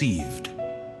easily deceived.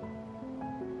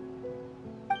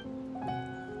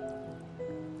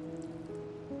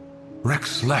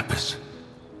 Rex Lapis,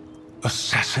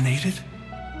 assassinated?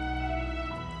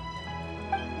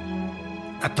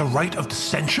 At the Rite of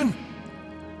Descension?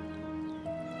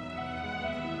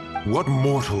 What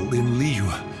mortal in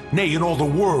Liyue, nay, in all the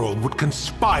world, would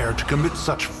conspire to commit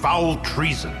such foul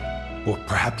treason? Or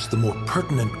perhaps the more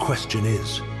pertinent question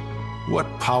is, what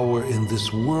power in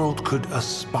this world could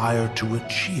aspire to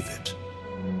achieve it?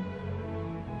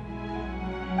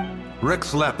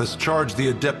 Rex Lapis charged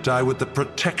the Adepti with the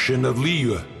protection of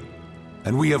Liyue,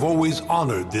 and we have always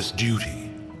honored this duty.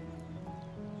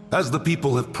 As the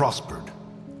people have prospered,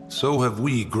 so have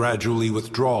we gradually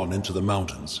withdrawn into the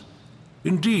mountains.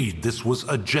 Indeed, this was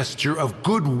a gesture of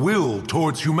goodwill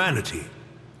towards humanity.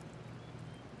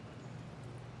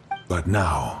 But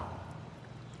now,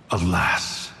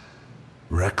 alas,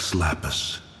 Rex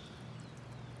Lapis,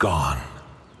 gone.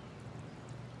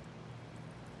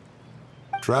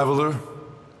 Traveler,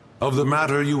 of the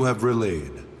matter you have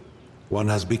relayed, one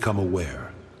has become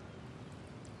aware.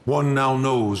 One now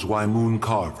knows why Moon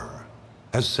Carver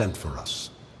has sent for us.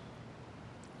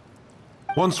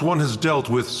 Once one has dealt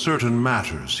with certain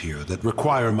matters here that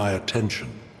require my attention,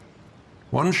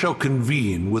 one shall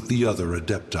convene with the other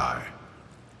Adepti.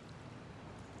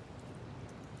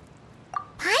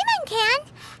 Paimon can!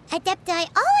 Adepti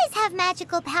always have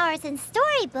magical powers in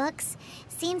storybooks.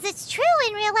 Seems it's true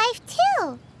in real life,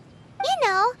 too. You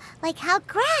know, like how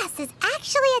grass is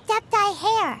actually Adepti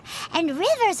hair, and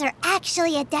rivers are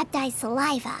actually Adepti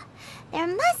saliva. There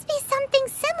must be something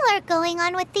similar going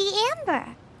on with the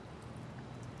amber.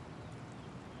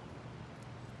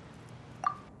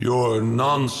 Your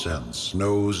nonsense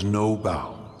knows no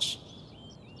bounds.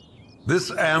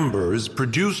 This amber is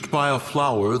produced by a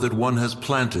flower that one has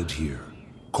planted here,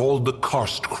 called the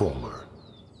Karst Crawler.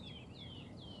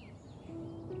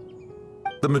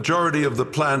 The majority of the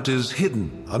plant is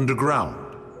hidden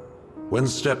underground. When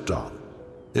stepped on,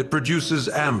 it produces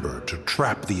amber to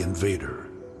trap the invader.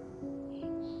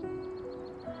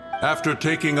 After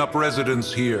taking up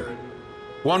residence here,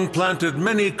 one planted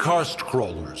many karst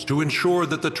crawlers to ensure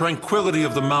that the tranquility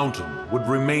of the mountain would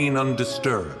remain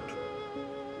undisturbed.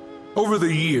 Over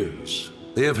the years,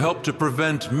 they have helped to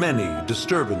prevent many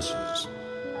disturbances.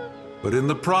 But in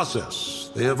the process,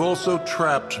 they have also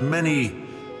trapped many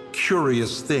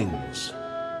curious things.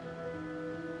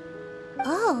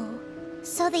 Oh,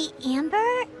 so the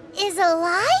amber is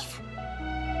alive?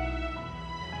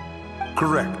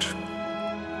 Correct.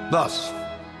 Thus,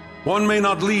 one may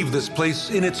not leave this place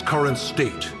in its current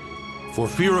state, for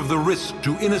fear of the risk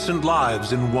to innocent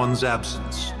lives in one's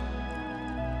absence.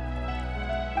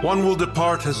 One will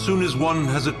depart as soon as one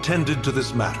has attended to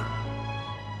this matter.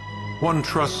 One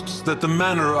trusts that the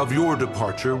manner of your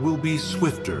departure will be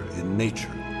swifter in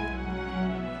nature.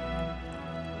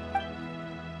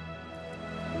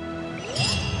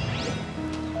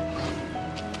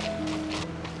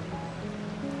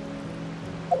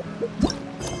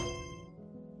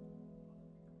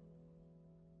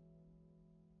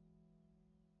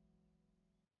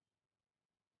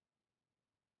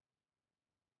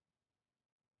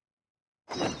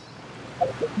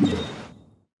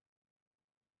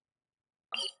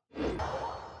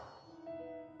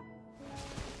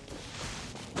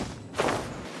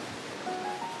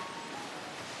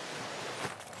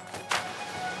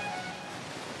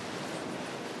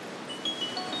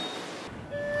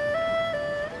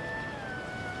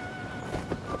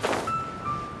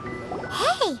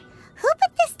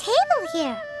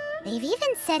 They've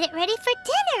even set it ready for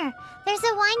dinner. There's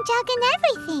a wine jug and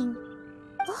everything.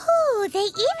 Ooh, they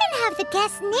even have the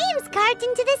guests' names carved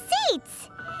into the seats.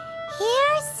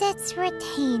 Here sits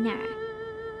Retainer.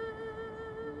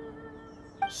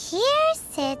 Here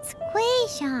sits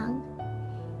Guizhong.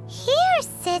 Here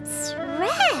sits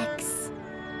Rex.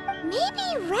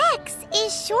 Maybe Rex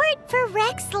is short for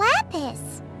Rex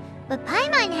Lapis. But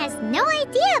Paimon has no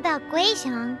idea about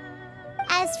Guizhong.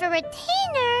 As for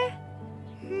Retainer...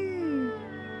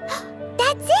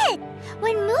 That's it!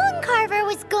 When Mooncarver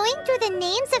was going through the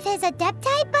names of his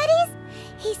Adepti buddies,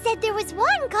 he said there was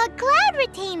one called Cloud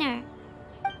Retainer.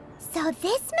 So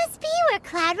this must be where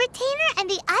Cloud Retainer and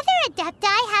the other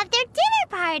Adepti have their dinner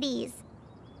parties.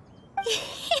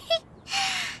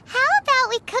 How about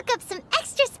we cook up some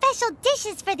extra special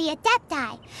dishes for the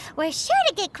Adepti? We're sure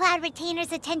to get Cloud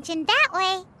Retainer's attention that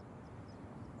way.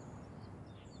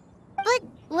 But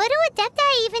what do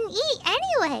Adepti even eat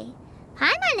anyway?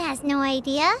 Paimon has no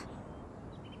idea.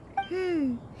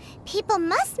 People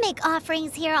must make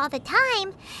offerings here all the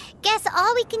time. Guess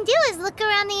all we can do is look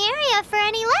around the area for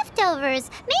any leftovers.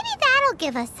 Maybe that'll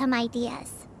give us some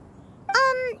ideas.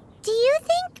 Do you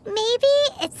think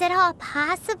maybe it's at all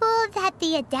possible that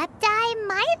the Adepti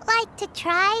might like to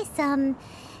try some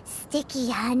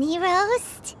sticky honey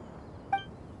roast?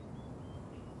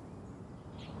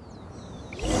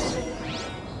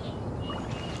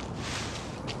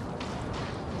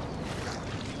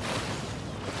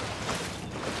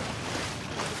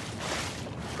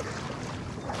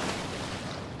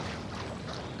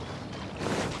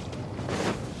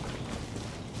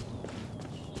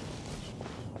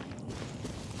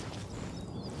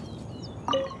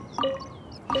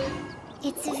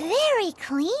 It's very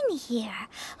clean here.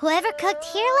 Whoever cooked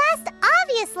here last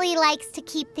obviously likes to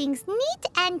keep things neat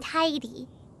and tidy.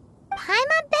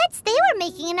 Paimon bets they were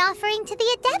making an offering to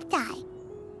the Adepti.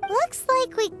 Looks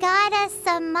like we got us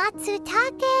some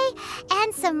matsutake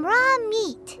and some raw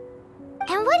meat.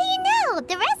 And what do you know?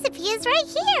 The recipe is right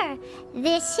here.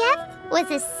 This chef was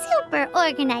a super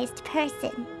organized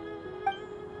person.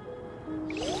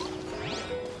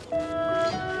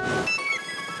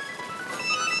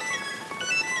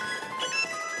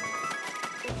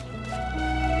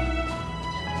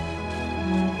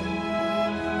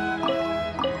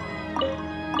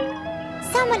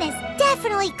 Someone has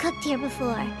definitely cooked here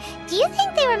before. Do you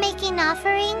think they were making an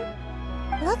offering?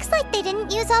 Looks like they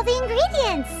didn't use all the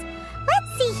ingredients.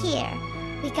 Let's see here.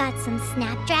 We got some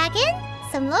snapdragon,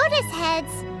 some lotus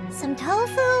heads, some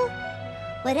tofu.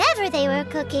 Whatever they were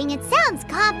cooking, it sounds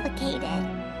complicated.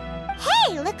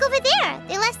 Hey, look over there.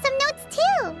 They left some notes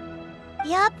too.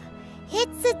 Yup,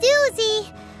 it's a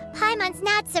doozy. Paimon's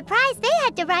not surprised they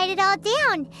had to write it all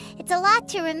down. It's a lot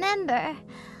to remember.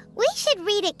 We should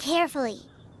read it carefully.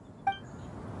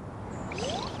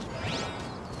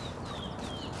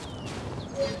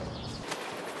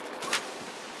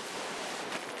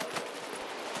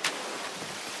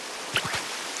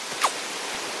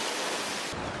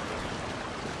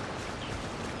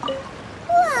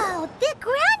 Whoa, the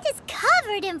ground is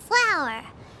covered in flour.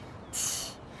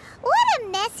 What a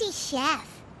messy chef.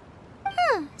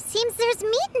 Seems there's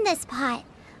meat in this pot,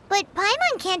 but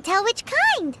Paimon can't tell which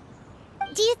kind.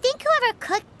 Do you think whoever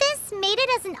cooked this made it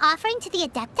as an offering to the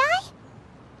Adepti?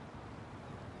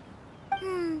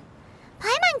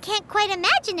 Paimon can't quite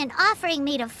imagine an offering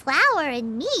made of flour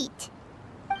and meat.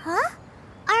 Huh?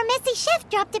 Our messy chef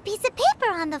dropped a piece of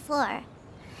paper on the floor.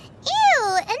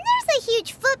 Ew, and there's a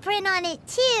huge footprint on it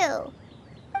too.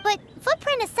 But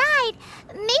footprint aside,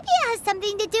 maybe it has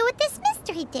something to do with this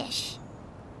mystery dish.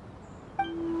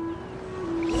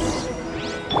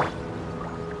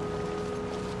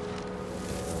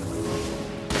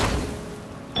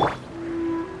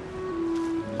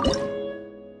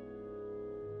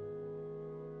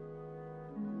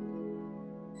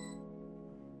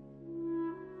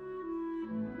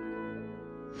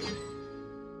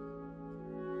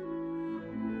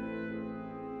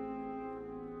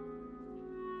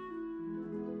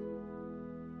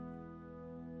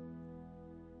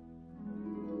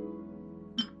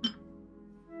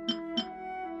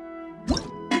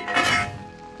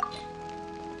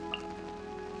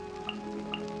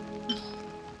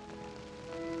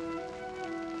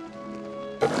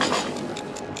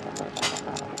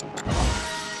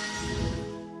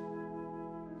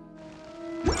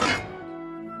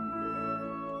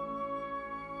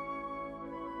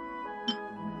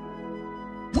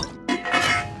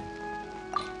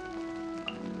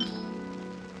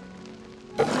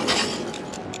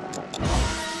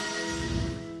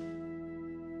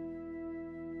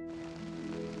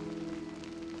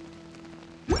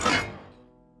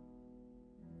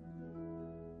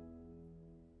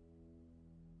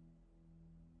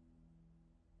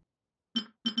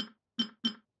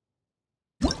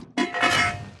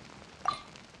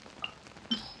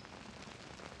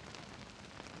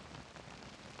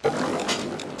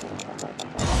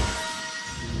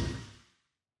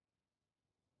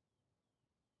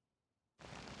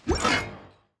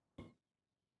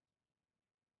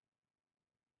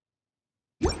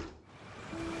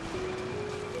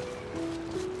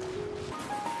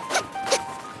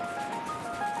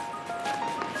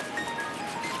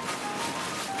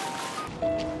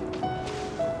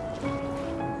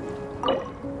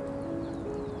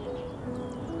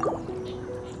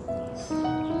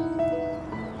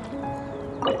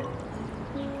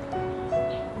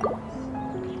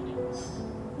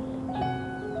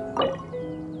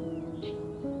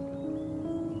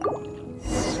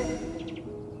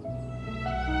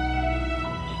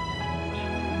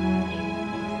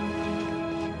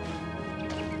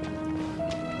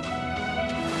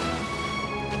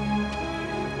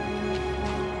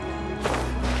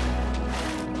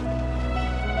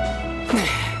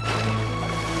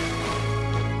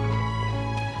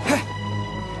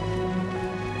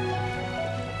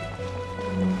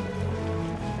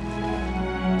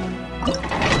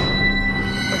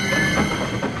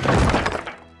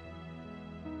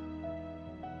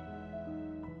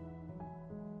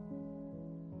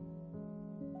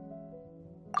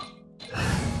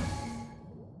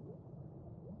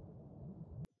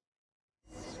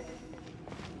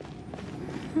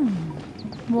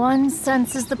 One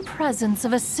senses the presence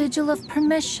of a sigil of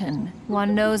permission.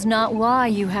 One knows not why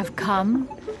you have come,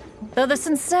 though the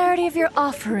sincerity of your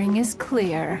offering is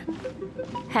clear.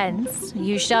 Hence,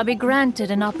 you shall be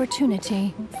granted an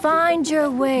opportunity. Find your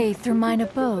way through mine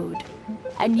abode,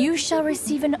 and you shall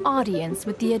receive an audience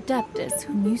with the Adeptus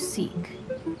whom you seek.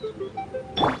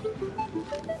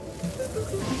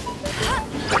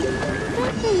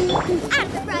 Out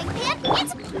of the frying pan,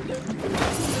 it's...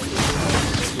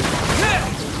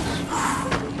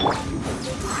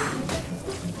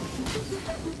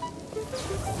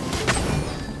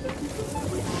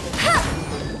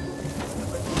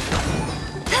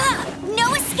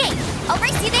 No escape! I'll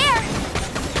race you there!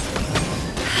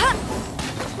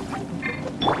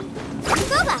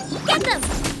 Boba, get them!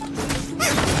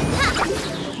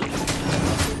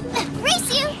 Race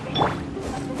you!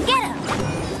 Get him!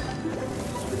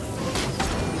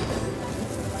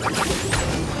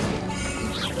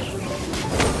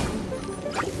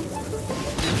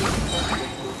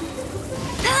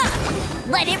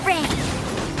 Let it rain!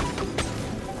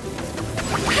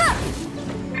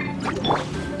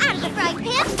 Out of the frying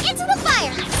pan, into the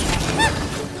fire!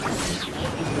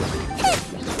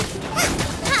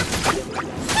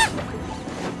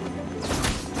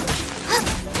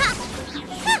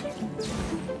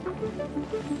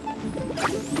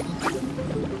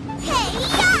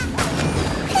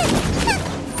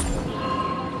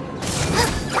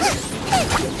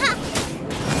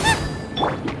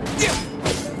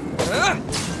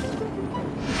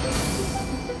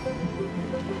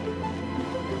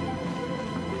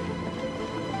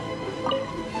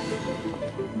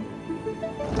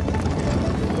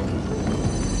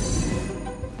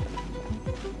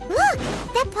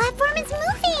 That platform is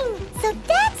moving! So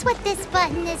that's what this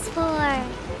button is for!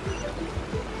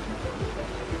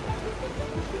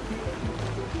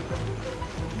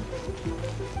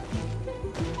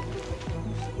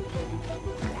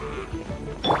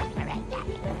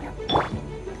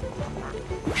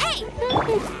 Hey!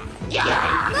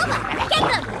 Luma, get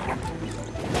them!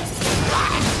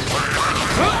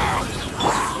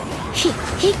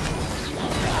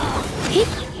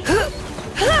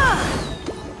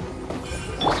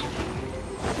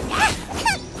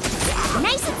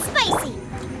 Nice and spicy!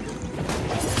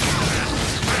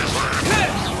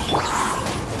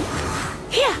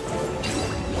 Here!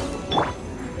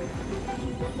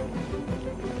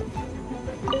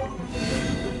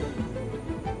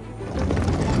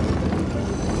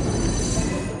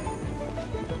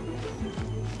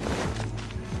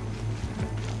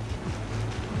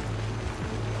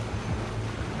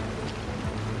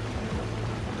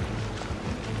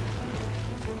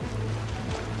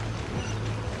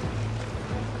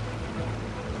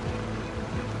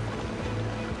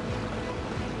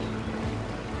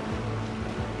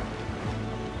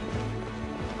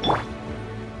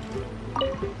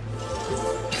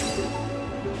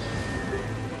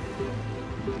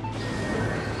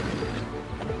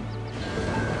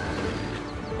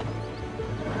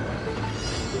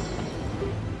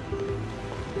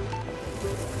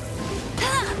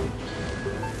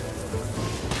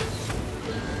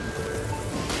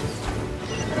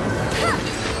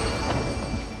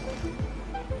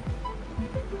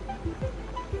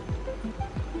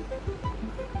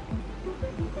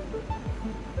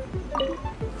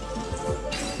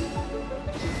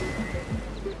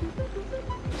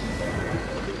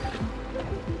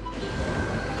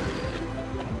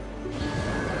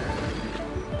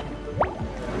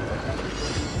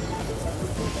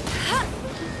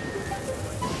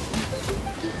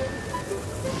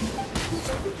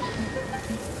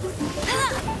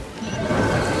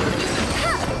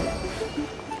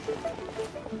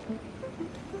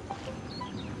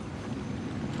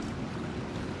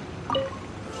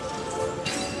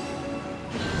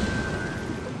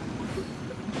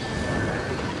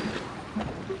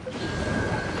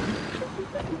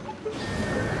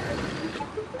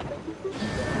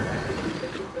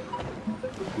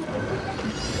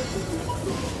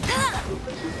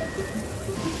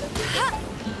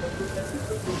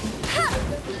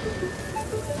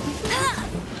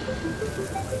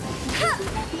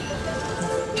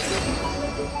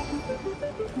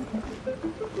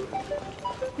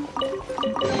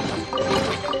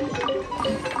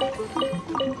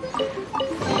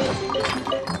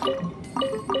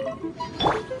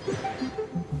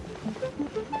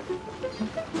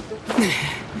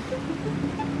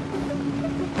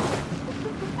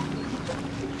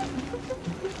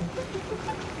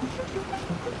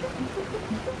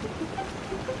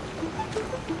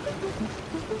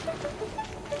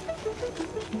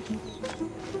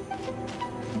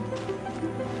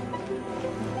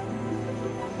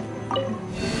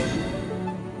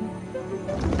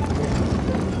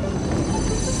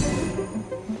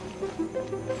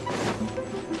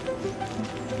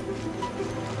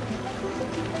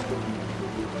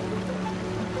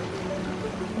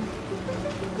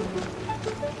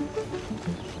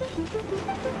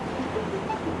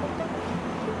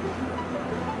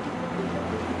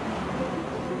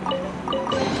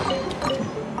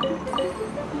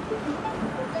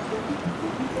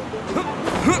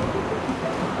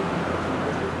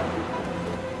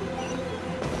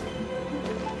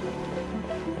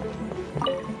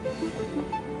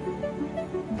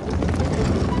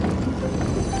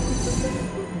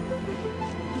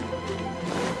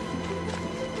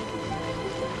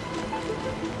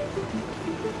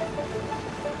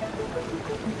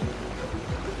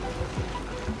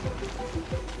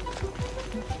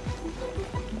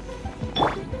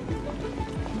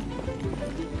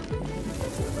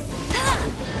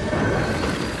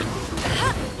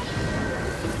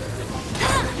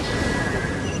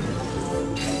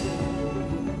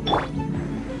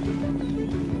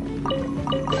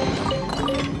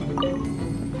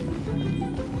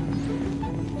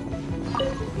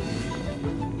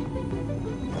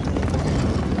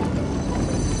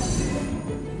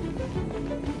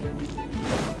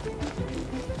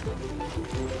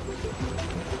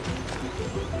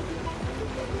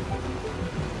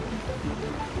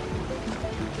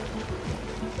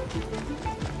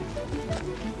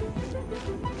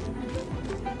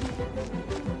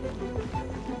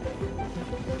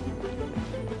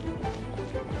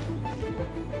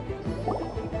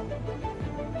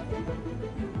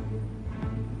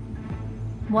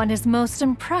 One is most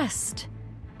impressed.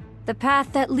 The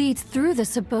path that leads through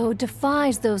this abode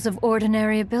defies those of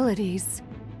ordinary abilities.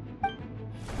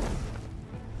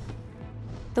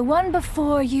 The one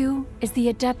before you is the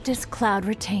Adeptus Cloud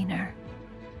Retainer.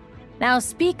 Now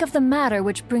speak of the matter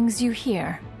which brings you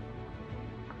here.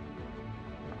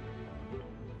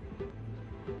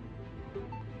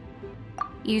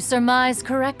 You surmise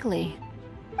correctly.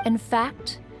 In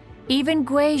fact, even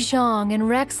Gui Zhang and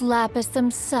Rex Lapis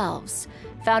themselves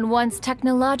found one's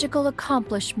technological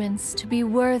accomplishments to be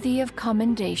worthy of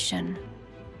commendation.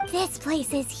 This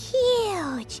place is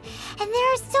huge, and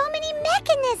there are so many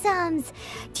mechanisms.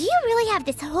 Do you really have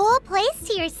this whole place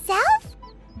to yourself?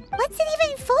 What's it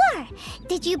even for?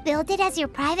 Did you build it as your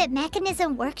private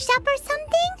mechanism workshop or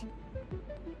something?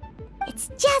 It's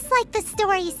just like the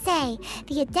stories say.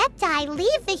 The Adepti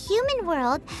leave the human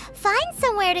world, find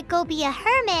somewhere to go be a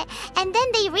hermit, and then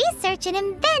they research and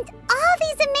invent all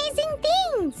these amazing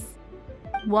things.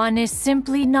 One is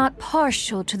simply not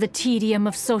partial to the tedium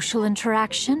of social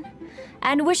interaction,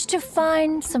 and wished to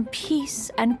find some peace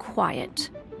and quiet.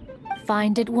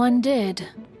 Find it one did.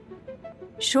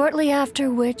 Shortly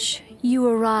after which, you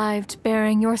arrived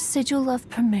bearing your sigil of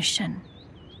permission.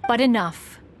 But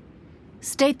enough.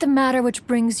 State the matter which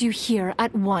brings you here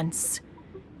at once.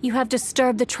 You have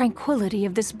disturbed the tranquility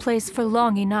of this place for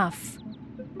long enough.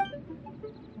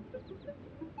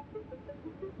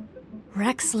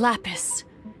 Rex Lapis.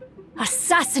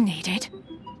 Assassinated?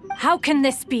 How can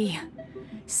this be?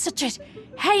 Such a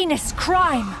heinous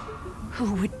crime!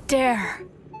 Who would dare?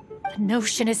 The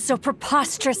notion is so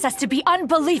preposterous as to be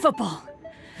unbelievable.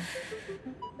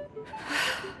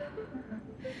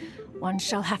 One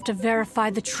shall have to verify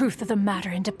the truth of the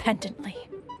matter independently.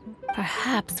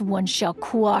 Perhaps one shall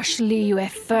quash Liyue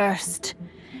first,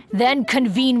 then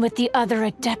convene with the other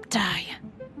Adepti.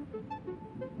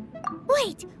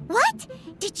 Wait, what?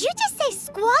 Did you just say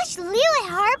squash Liyue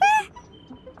Harbor?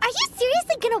 Are you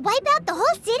seriously gonna wipe out the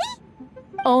whole city?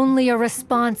 Only a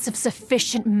response of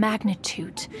sufficient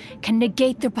magnitude can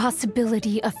negate the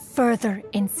possibility of further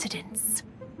incidents.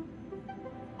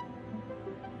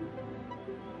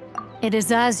 It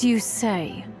is as you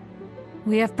say.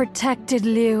 We have protected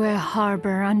Liyue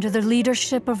Harbor under the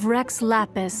leadership of Rex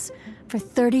Lapis for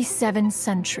 37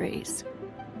 centuries.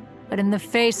 But in the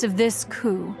face of this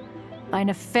coup, by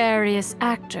nefarious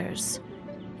actors,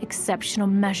 exceptional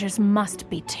measures must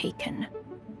be taken.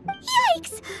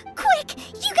 Yikes! Quick!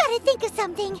 You gotta think of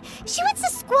something! She wants to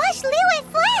squash Liyue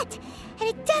flat! And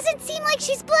it doesn't seem like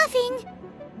she's bluffing!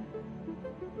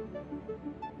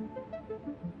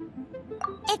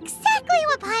 Exactly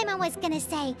what Paimon was gonna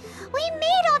say. We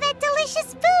made all that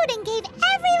delicious food and gave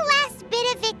every last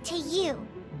bit of it to you.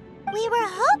 We were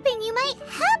hoping you might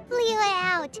help Liyue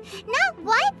out, not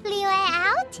wipe Liyue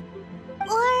out.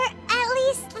 Or at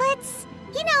least let's,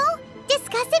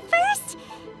 discuss it first.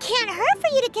 Can't hurt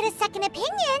for you to get a second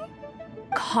opinion.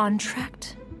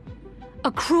 Contract?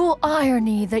 A cruel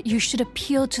irony that you should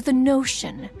appeal to the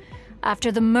notion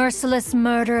after the merciless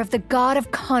murder of the god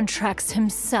of contracts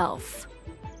himself.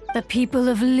 The people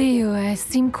of Liyue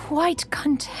seem quite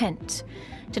content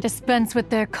to dispense with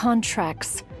their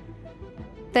contracts.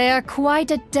 They are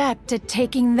quite adept at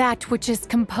taking that which is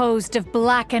composed of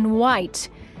black and white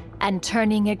and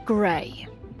turning it gray.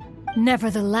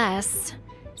 Nevertheless,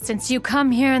 since you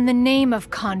come here in the name of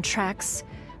contracts,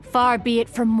 far be it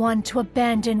from one to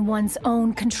abandon one's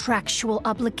own contractual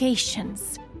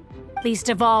obligations. Least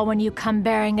of all when you come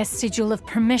bearing a sigil of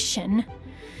permission.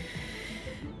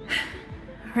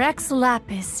 Rex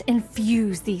Lapis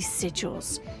infused these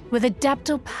sigils with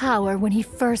adeptal power when he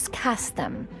first cast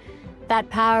them. That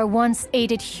power once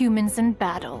aided humans in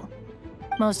battle.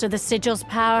 Most of the sigil's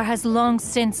power has long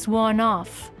since worn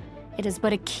off. It is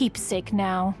but a keepsake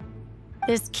now.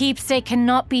 This keepsake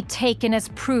cannot be taken as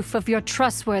proof of your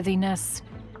trustworthiness.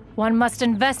 One must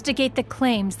investigate the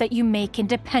claims that you make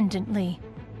independently.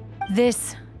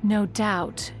 This, no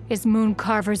doubt, is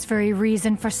Mooncarver's very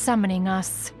reason for summoning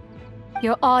us.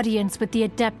 Your audience with the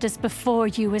Adeptus before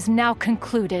you is now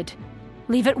concluded.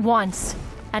 Leave at once.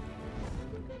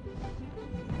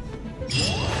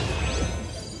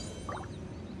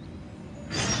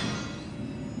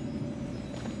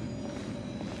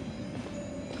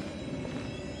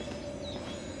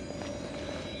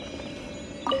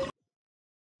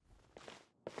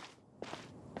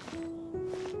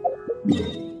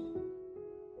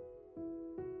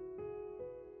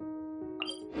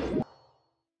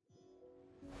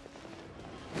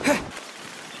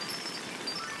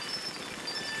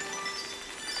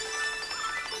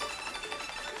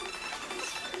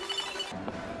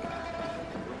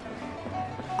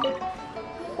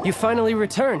 You finally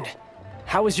returned.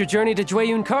 How was your journey to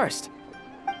Jueyun Karst?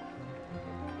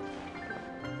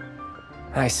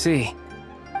 I see.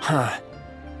 Huh.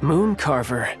 Moon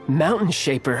Carver, Mountain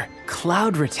Shaper,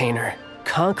 Cloud Retainer,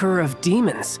 Conqueror of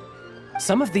Demons.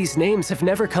 Some of these names have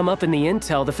never come up in the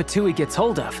intel the Fatui gets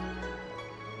hold of.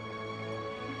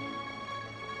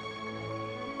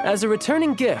 As a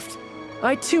returning gift,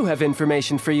 I too have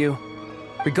information for you.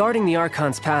 Regarding the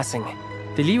Archon's passing,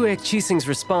 the Liyue Qixing's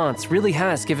response really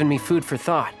has given me food for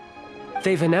thought.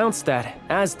 They've announced that,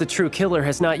 as the true killer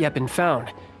has not yet been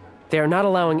found, they are not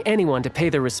allowing anyone to pay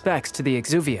their respects to the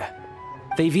Exuvia.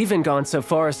 They've even gone so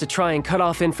far as to try and cut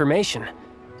off information.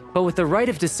 But with the Rite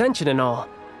of Descension and all,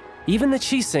 even the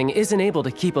Qixing isn't able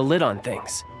to keep a lid on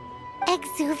things.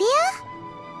 Exuvia?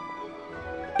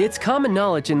 It's common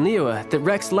knowledge in Liyue that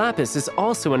Rex Lapis is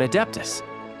also an Adeptus.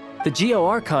 The Geo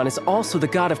Archon is also the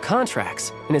god of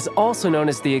contracts, and is also known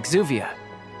as the Exuvia,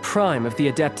 prime of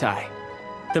the Adepti.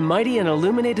 The mighty and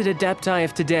illuminated Adepti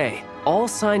of today all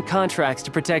signed contracts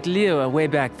to protect Liyue way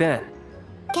back then.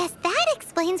 Guess that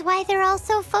explains why they're all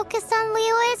so focused on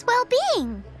Liyue's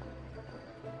well-being.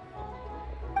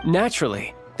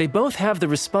 Naturally, they both have the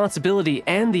responsibility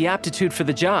and the aptitude for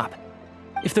the job.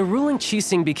 If the ruling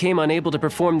Qixing became unable to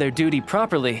perform their duty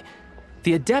properly,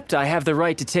 the Adepti have the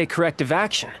right to take corrective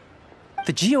action.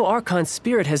 The Geo Archon's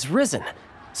spirit has risen,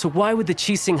 so why would the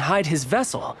Qixing hide his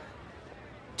vessel?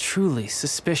 Truly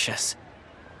suspicious.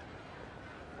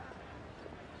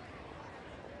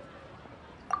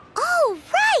 Oh,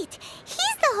 right!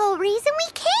 He's the whole reason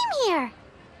we came here!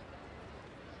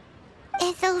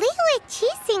 If the Liyue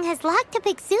Qixing has locked up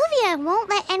Exuvia and won't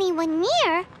let anyone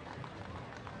near,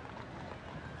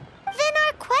 then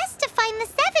our quest to find the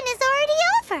Seven is already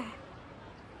over.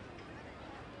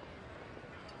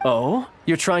 Oh?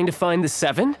 You're trying to find the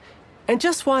Seven? And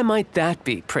just why might that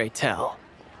be, pray tell?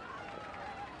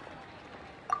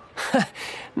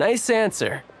 Nice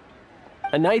answer.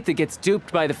 A knight that gets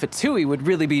duped by the Fatui would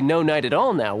really be no knight at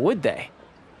all now, would they?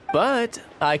 But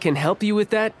I can help you with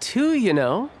that too, you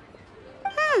know.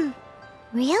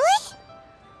 Really?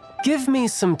 Give me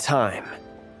some time.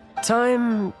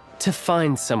 Time to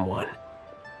find someone.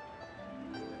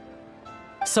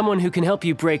 Someone who can help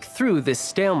you break through this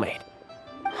stalemate.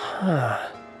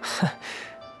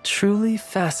 Truly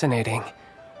fascinating.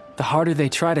 The harder they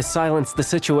try to silence the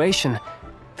situation,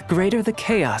 the greater the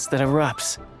chaos that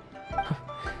erupts.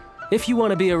 If you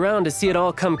want to be around to see it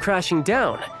all come crashing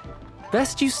down,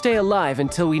 best you stay alive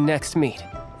until we next meet,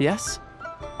 yes?